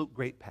absolute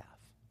great path.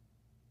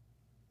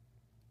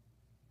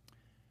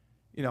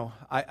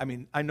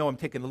 I know I'm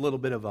taking a little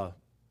bit of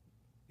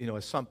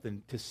as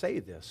something to say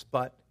this,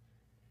 but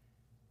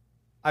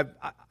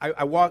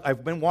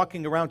I've been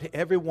walking around to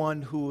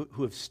everyone who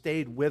have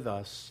stayed with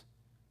us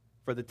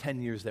for the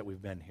 10 years that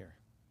we've been here.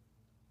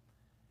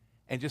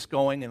 And just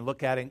going and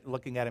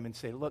looking at them and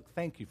say, look,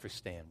 thank you for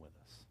staying with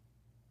us.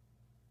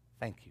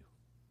 Thank you.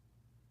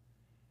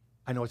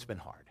 I know it's been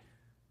hard.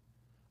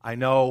 I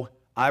know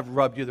I've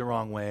rubbed you the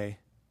wrong way.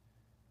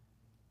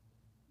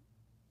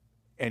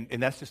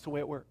 And that's just the way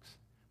it works.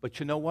 But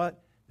you know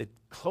what? The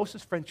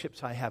closest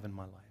friendships I have in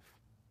my life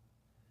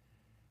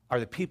are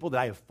the people that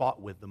I have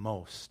fought with the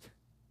most,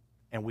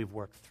 and we've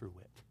worked through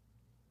it.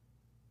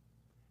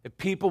 The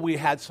people we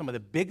had some of the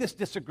biggest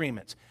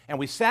disagreements, and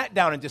we sat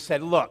down and just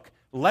said, look,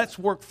 let's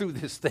work through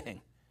this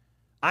thing.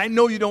 I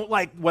know you don't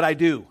like what I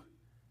do,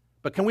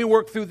 but can we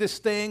work through this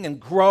thing and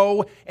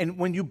grow? And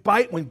when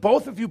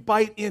both of you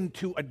bite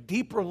into a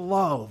deeper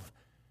love,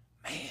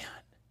 man,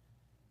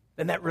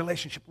 then that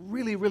relationship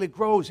really, really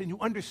grows, and you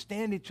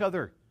understand each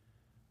other.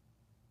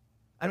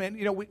 I mean,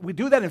 you know, we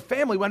do that in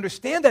family. We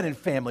understand that in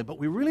family, but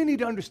we really need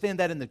to understand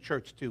that in the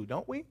church too,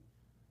 don't we?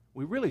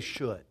 We really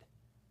should.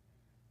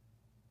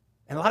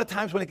 And a lot of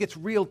times when it gets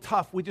real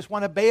tough, we just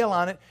want to bail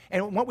on it.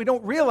 And what we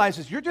don't realize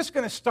is you're just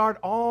going to start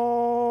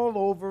all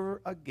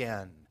over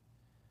again.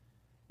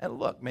 And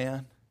look,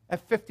 man,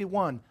 at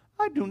 51,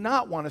 I do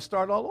not want to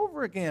start all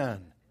over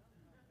again.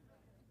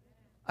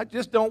 I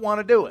just don't want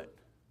to do it.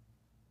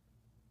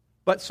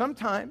 But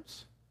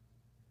sometimes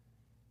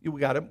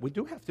we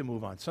do have to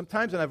move on.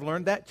 Sometimes, and I've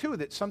learned that too,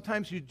 that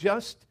sometimes you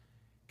just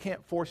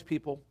can't force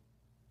people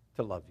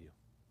to love you.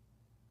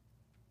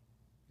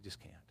 You just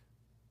can't.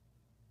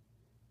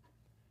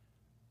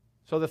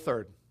 So the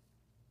third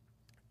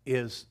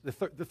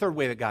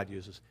way that God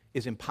uses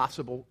is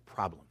impossible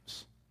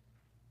problems.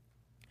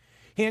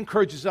 He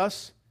encourages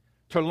us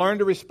to learn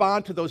to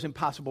respond to those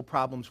impossible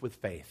problems with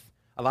faith.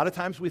 A lot of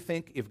times we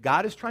think, if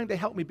God is trying to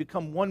help me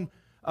becoming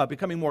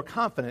more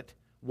confident,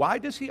 why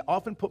does he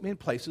often put me in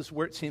places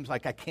where it seems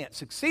like I can't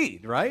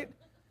succeed, right?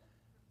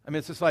 I mean,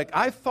 it's just like,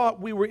 I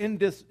thought we were in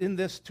this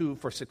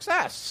for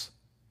success.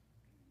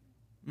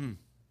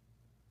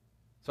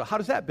 So how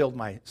does that build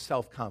my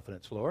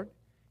self-confidence, Lord?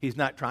 He's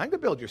not trying to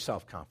build your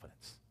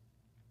self-confidence.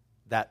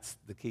 That's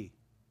the key.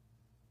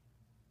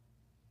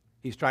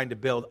 He's trying to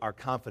build our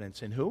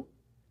confidence in who?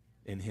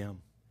 In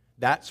him.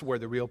 That's where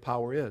the real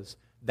power is.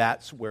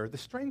 That's where the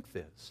strength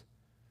is.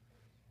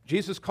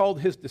 Jesus called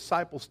his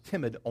disciples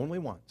timid only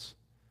once.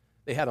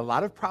 They had a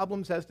lot of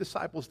problems as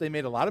disciples. They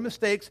made a lot of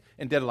mistakes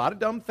and did a lot of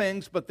dumb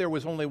things, but there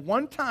was only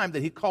one time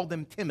that he called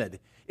them timid.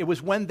 It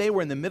was when they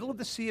were in the middle of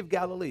the Sea of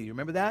Galilee. You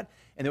remember that?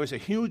 And there was a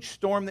huge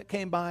storm that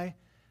came by.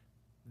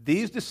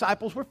 These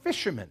disciples were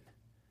fishermen.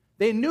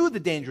 They knew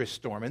the dangerous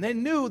storm, and they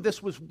knew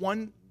this was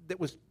one that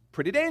was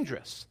pretty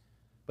dangerous,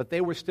 but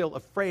they were still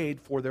afraid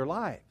for their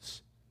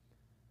lives.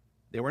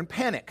 They were in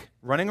panic,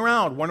 running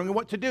around, wondering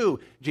what to do.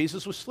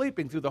 Jesus was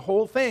sleeping through the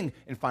whole thing,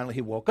 and finally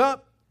he woke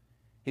up.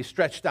 He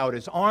stretched out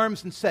his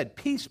arms and said,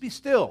 "Peace, be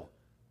still."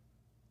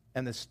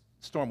 And the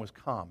storm was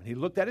calm. And he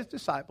looked at his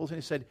disciples and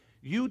he said,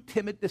 "You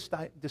timid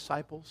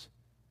disciples,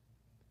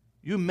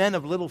 you men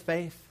of little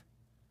faith,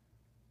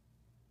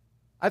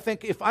 I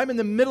think if I'm in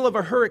the middle of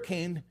a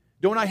hurricane,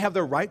 don't I have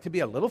the right to be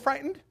a little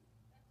frightened?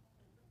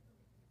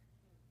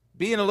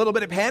 Be in a little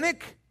bit of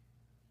panic?"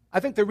 I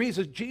think the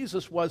reason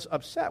Jesus was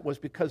upset was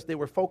because they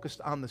were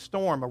focused on the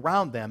storm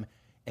around them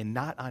and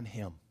not on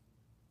him.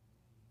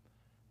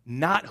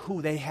 Not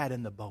who they had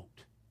in the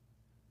boat.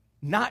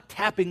 Not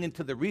tapping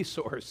into the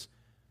resource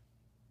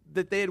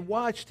that they had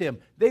watched him.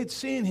 They'd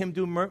seen him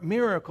do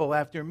miracle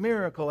after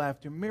miracle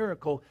after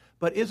miracle.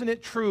 But isn't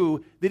it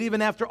true that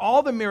even after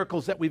all the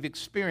miracles that we've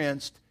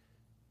experienced,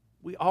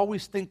 we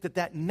always think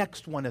that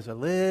next one is a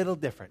little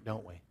different,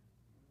 don't we?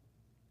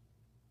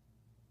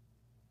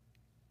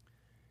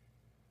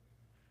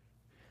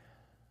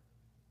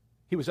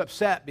 He was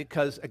upset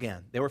because,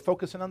 again, they were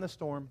focusing on the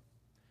storm.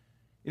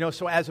 You know,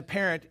 so as a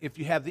parent, if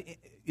you have the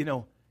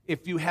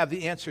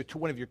answer to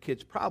one of your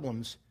kids'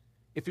 problems,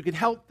 if you could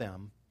help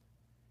them,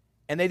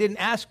 and they didn't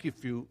ask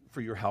you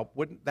for your help,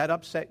 wouldn't that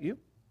upset you?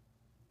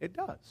 It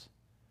does.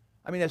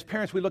 I mean, as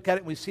parents, we look at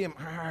it and we see them,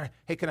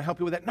 "Hey, can I help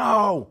you with that?"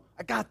 "No,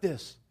 I got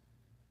this."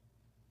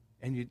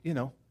 And you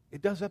know,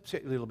 it does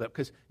upset you a little bit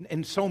because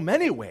in so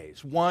many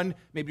ways. One,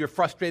 maybe you're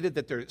frustrated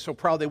that they're so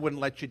proud they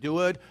wouldn't let you do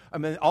it. I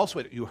mean,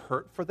 also you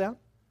hurt for them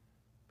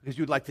because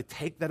you'd like to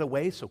take that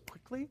away so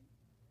quickly.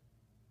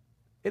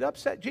 It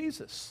upset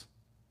Jesus,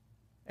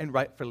 and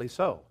rightfully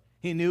so.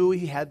 He knew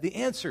he had the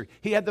answer.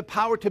 He had the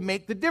power to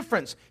make the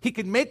difference. He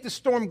could make the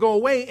storm go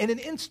away in an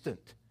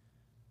instant.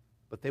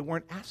 But they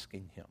weren't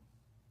asking him.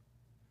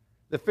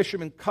 The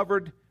fishermen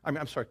cowered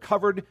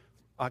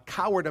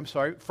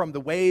from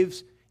the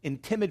waves in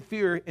timid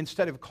fear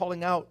instead of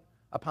calling out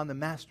upon the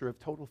master of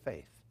total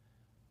faith.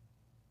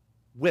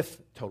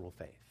 With total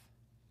faith.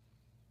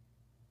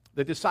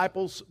 The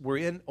disciples were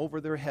in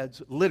over their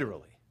heads,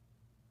 literally.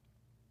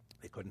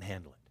 They couldn't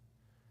handle it.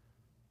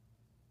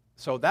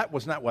 So that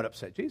was not what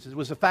upset Jesus. It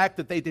was the fact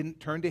that they didn't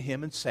turn to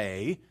him and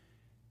say,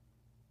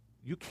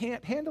 "You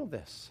can't handle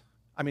this.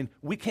 I mean,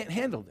 we can't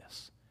handle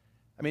this."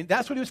 I mean,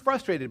 that's what he was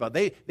frustrated about.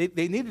 They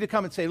needed to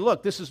come and say,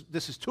 "Look, this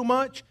is too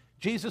much.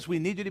 Jesus, we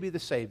need you to be the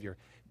Savior."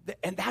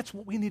 And that's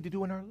what we need to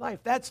do in our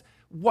life. That's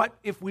what,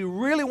 if we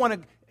really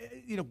want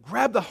to,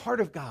 grab the heart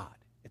of God,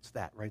 it's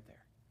that right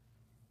there.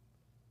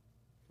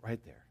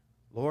 Right there.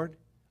 Lord,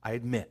 I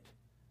admit,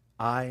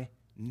 I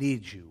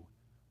need you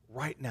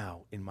right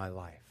now in my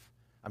life.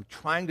 I'm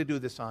trying to do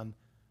this on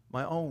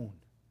my own.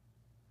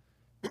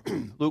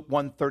 Luke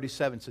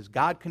 1:37 says,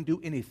 God can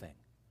do anything.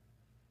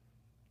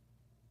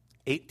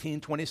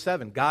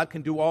 18:27, God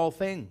can do all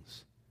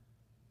things.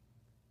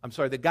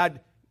 That God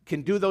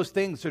can do those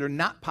things that are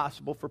not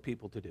possible for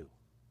people to do.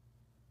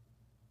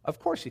 Of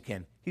course he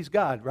can. He's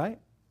God, right?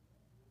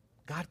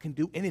 God can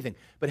do anything.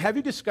 But have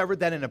you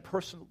discovered that in a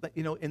personal,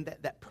 in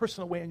that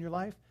personal way in your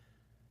life?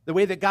 The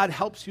way that God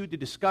helps you to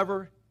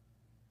discover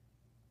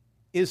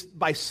is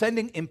by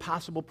sending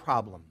impossible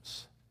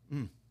problems.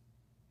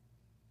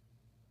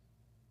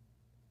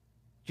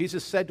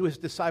 Jesus said to his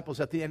disciples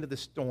at the end of the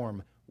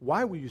storm,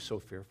 why were you so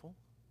fearful?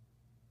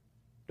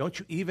 Don't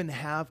you even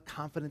have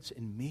confidence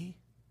in me?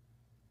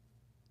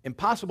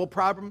 Impossible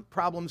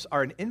problems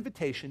are an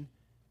invitation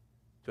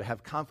to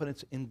have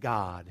confidence in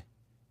God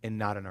and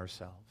not in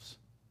ourselves.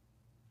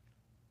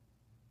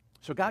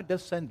 So God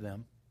does send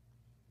them.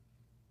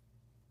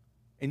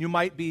 And you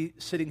might be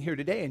sitting here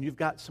today and you've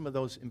got some of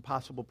those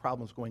impossible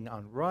problems going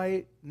on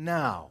right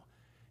now.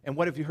 And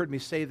what have you heard me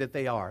say that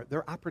they are?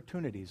 They're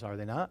opportunities, are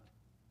they not?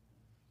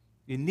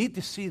 You need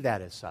to see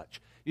that as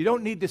such. You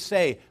don't need to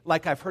say,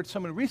 like I've heard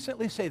someone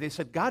recently say, they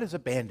said, God has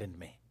abandoned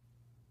me.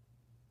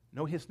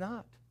 No, He's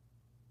not.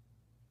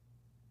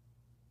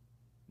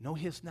 No,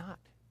 He's not.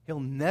 He'll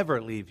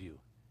never leave you,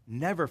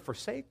 never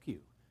forsake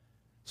you.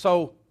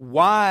 So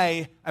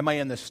why am I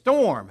in the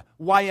storm?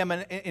 Why am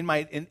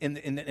I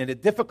in a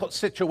difficult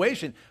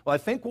situation? Well, I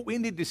think what we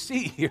need to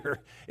see here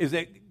is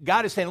that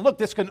God is saying, look,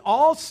 this can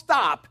all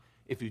stop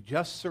if you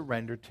just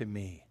surrender to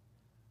me.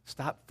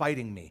 Stop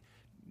fighting me.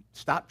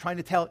 Stop trying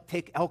to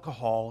take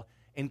alcohol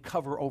and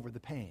cover over the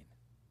pain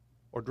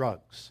or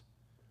drugs.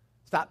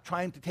 Stop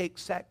trying to take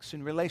sex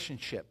and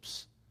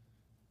relationships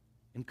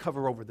and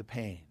cover over the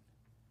pain.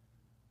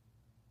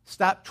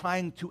 Stop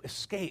trying to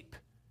escape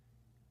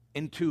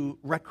into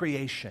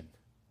recreation.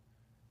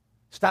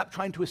 Stop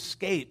trying to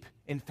escape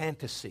in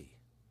fantasy.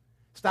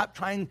 Stop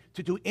trying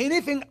to do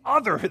anything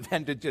other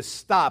than to just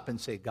stop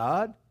and say,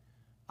 God,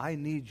 I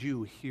need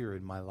you here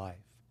in my life.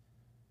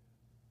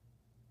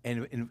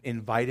 And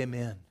invite Him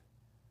in.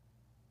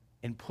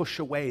 And push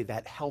away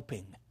that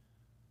helping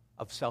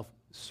of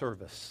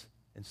self-service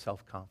and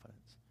self-confidence.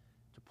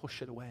 To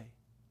push it away.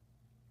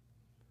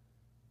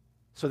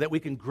 So that we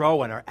can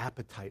grow in our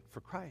appetite for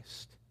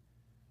Christ.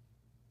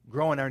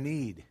 Grow in our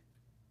need.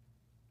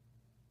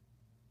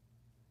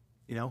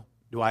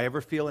 Do I ever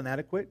feel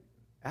inadequate?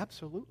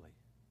 Absolutely.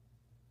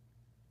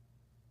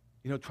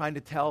 Trying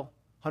to tell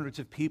hundreds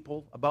of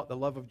people about the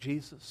love of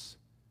Jesus.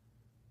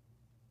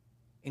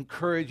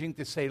 Encouraging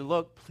to say,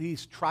 look,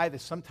 please try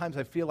this. Sometimes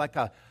I feel like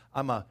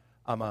I'm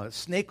a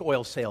snake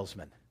oil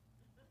salesman.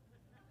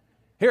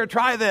 Here,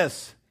 try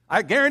this.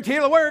 I guarantee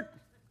it'll work.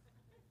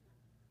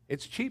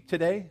 It's cheap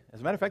today.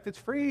 As a matter of fact, it's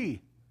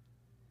free.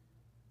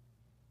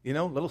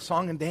 Little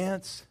song and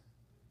dance.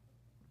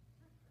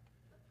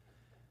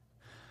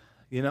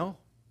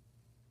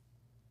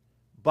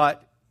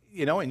 But,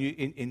 we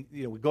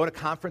go to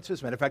conferences.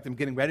 As a matter of fact, I'm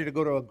getting ready to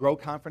go to a Grow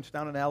conference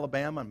down in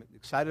Alabama. I'm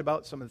excited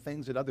about some of the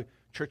things that other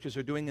churches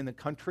are doing in the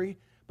country.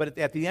 But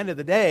at the end of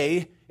the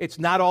day, it's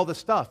not all the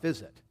stuff,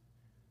 is it?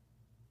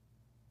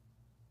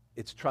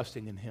 It's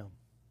trusting in Him,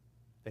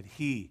 that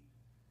He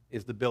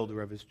is the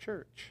builder of His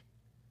church.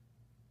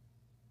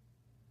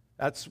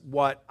 That's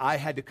what I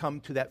had to come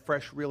to that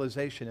fresh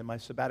realization in my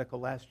sabbatical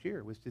last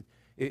year.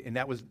 And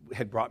that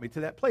had brought me to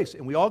that place.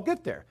 And we all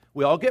get there.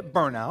 We all get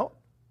burnout.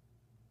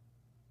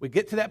 We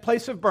get to that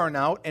place of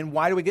burnout. And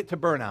why do we get to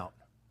burnout?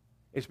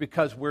 It's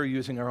because we're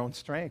using our own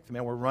strength.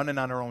 We're running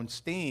on our own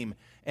steam.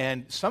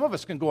 And some of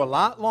us can go a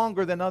lot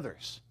longer than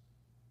others.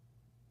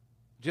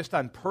 Just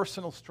on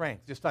personal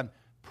strength. Just on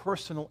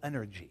personal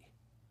energy.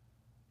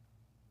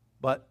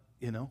 But,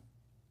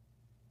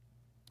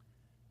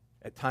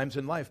 at times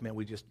in life,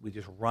 we just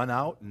run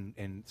out.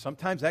 And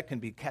sometimes that can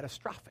be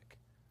catastrophic.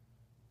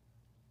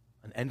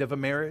 An end of a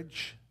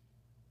marriage.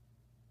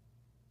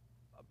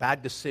 A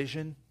bad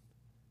decision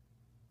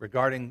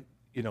regarding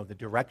the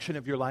direction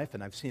of your life,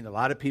 and I've seen a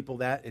lot of people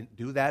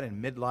do that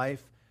in midlife,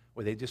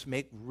 where they just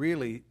make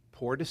really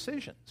poor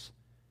decisions.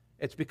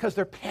 It's because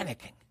they're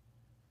panicking.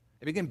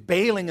 They begin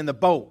bailing in the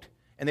boat,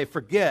 and they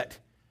forget,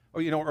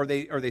 or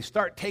they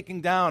start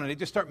taking down, and they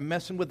just start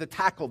messing with the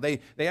tackle. They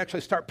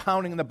actually start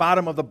pounding in the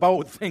bottom of the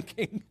boat,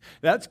 thinking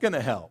that's going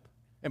to help,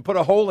 and put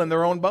a hole in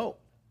their own boat.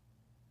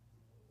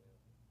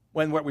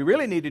 When what we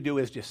really need to do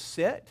is just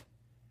sit,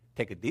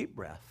 take a deep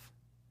breath,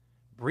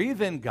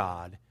 breathe in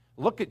God,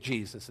 look at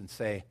Jesus and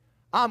say,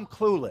 I'm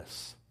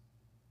clueless.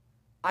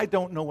 I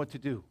don't know what to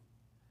do.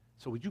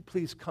 So would you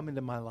please come into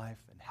my life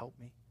and help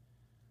me?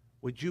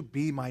 Would you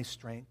be my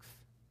strength?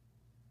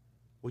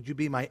 Would you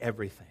be my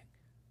everything?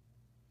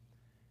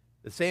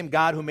 The same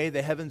God who made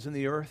the heavens and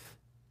the earth,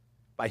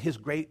 by His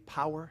great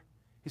power,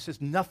 He says,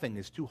 nothing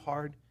is too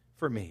hard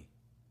for me.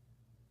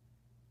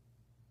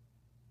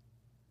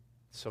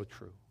 So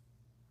true.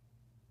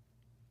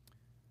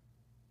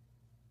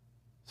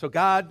 So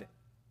God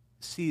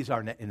sees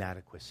our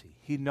inadequacy.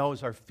 He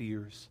knows our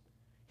fears.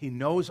 He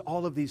knows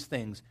all of these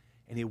things,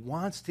 and he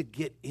wants to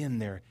get in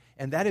there.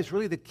 And that is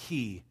really the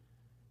key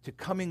to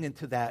coming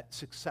into that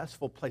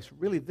successful place.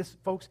 Really, this,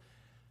 folks,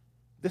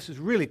 this is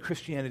really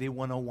Christianity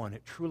 101.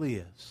 It truly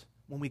is.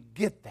 When we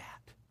get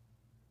that,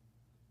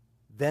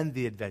 then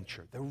the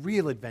adventure, the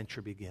real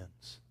adventure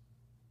begins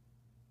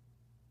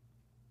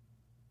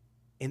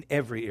in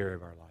every area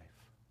of our life.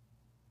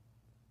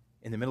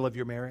 In the middle of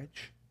your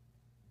marriage,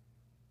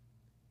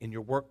 in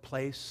your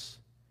workplace,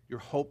 your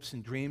hopes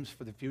and dreams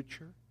for the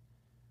future.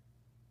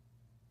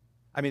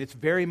 I mean, it's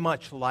very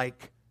much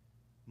like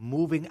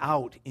moving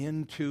out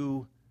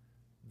into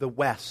the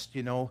West,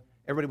 you know.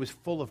 Everybody was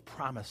full of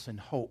promise and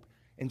hope,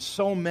 and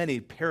so many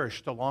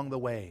perished along the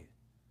way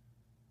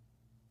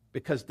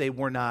because they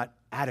were not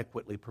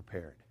adequately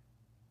prepared.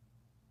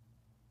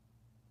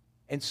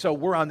 And so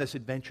we're on this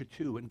adventure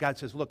too, and God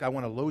says, look, I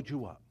want to load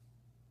you up.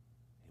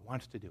 He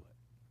wants to do it.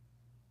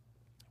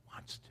 He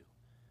wants to.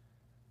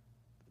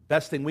 The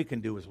best thing we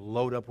can do is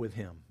load up with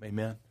him.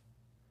 Amen?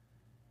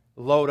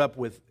 Load up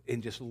with,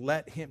 and just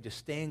let him, just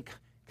staying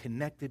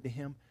connected to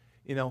him.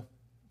 You know,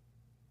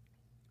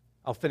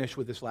 I'll finish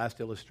with this last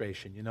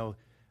illustration. You know,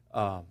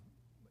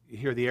 you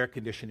hear the air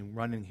conditioning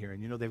running here,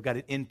 and you know they've got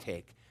an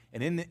intake.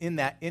 And in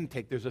that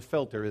intake, there's a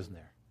filter, isn't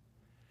there?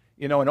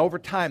 You know, and over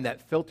time,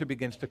 that filter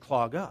begins to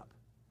clog up.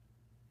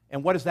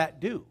 And what does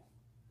that do?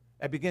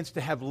 It begins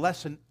to have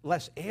less and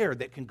less air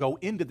that can go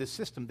into the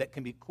system that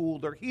can be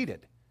cooled or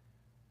heated.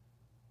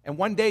 And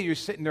one day you're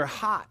sitting there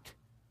hot,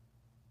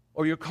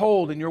 or you're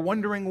cold, and you're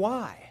wondering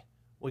why.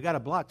 Well, you got a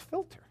blocked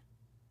filter.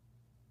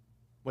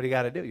 What do you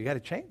got to do? You got to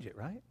change it,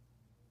 right?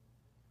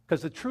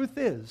 Because the truth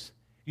is,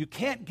 you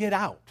can't get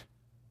out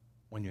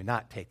when you're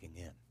not taking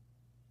in.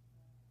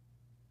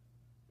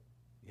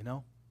 You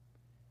know?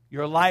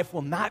 Your life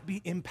will not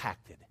be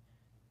impacted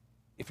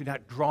if you're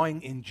not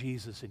drawing in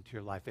Jesus into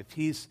your life.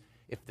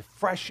 If the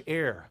fresh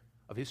air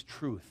of his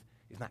truth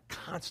is not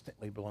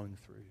constantly blowing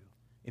through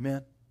you.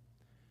 Amen?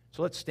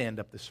 So let's stand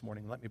up this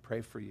morning. Let me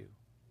pray for you.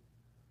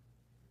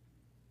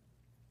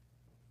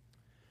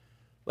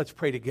 Let's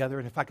pray together,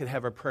 and if I could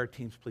have our prayer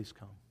teams please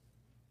come.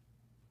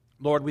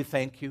 Lord, we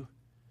thank you.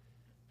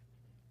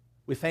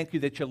 We thank you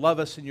that you love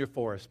us and you're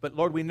for us. But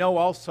Lord, we know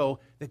also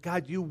that,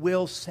 God, you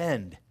will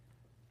send,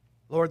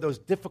 Lord, those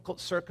difficult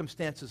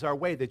circumstances our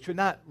way, that you're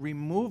not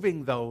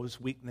removing those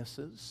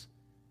weaknesses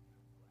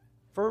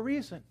for a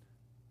reason.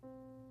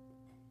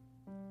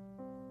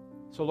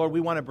 So, Lord, we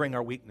want to bring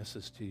our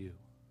weaknesses to you.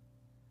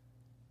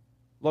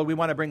 Lord, we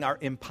want to bring our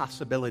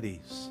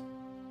impossibilities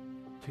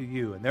to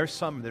you. And there's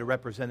some that are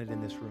represented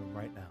in this room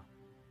right now.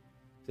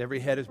 As every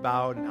head is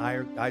bowed and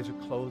eyes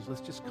are closed,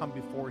 let's just come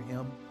before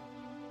him.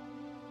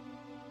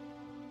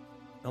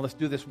 Now let's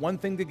do this one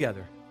thing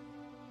together.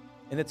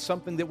 And it's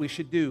something that we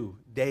should do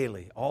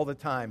daily, all the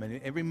time,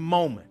 and every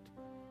moment.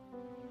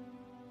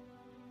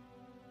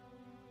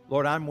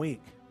 Lord, I'm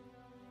weak.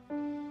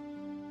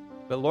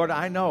 But Lord,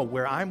 I know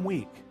where I'm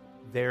weak,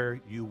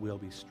 there you will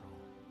be strong.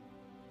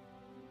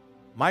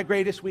 My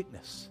greatest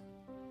weakness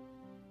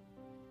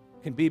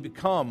can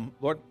become,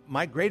 Lord,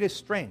 my greatest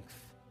strength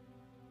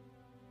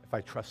if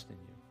I trust in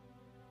you,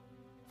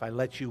 if I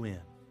let you in.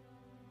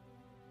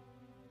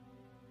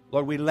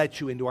 Lord, we let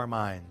you into our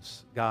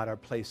minds, God, our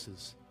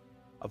places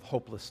of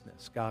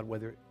hopelessness. God,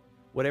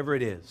 whatever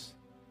it is,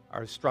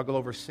 our struggle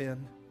over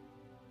sin,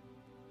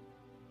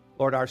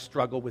 Lord, our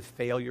struggle with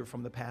failure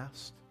from the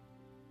past,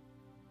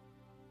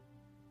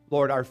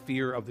 Lord, our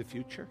fear of the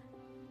future,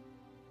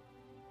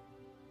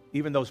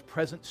 even those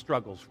present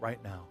struggles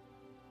right now.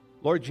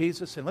 Lord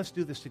Jesus, and let's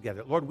do this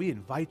together. Lord, we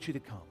invite you to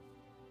come.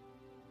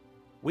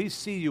 We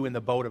see you in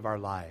the boat of our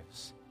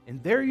lives.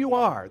 And there you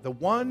are, the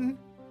one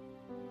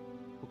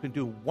who can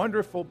do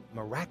wonderful,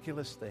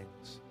 miraculous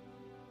things.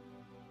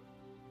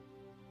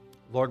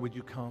 Lord, would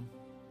you come?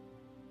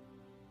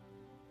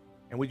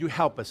 And would you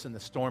help us in the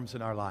storms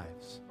in our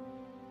lives?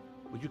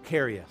 Would you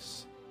carry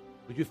us?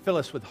 Would you fill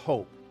us with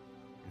hope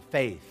and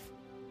faith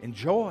and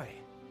joy?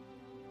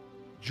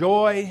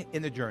 Joy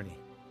in the journey.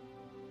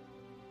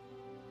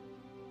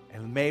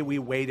 And may we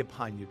wait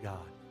upon you, God.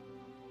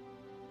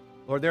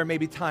 Lord, there may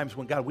be times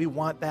when, God, we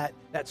want that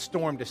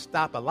storm to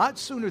stop a lot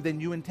sooner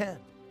than you intend.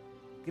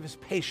 Give us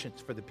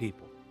patience for the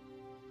people.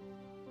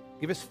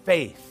 Give us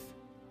faith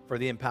for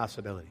the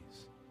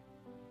impossibilities.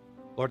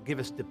 Lord, give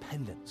us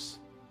dependence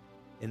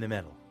in the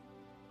middle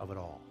of it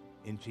all.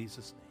 In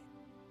Jesus'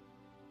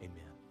 name,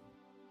 amen.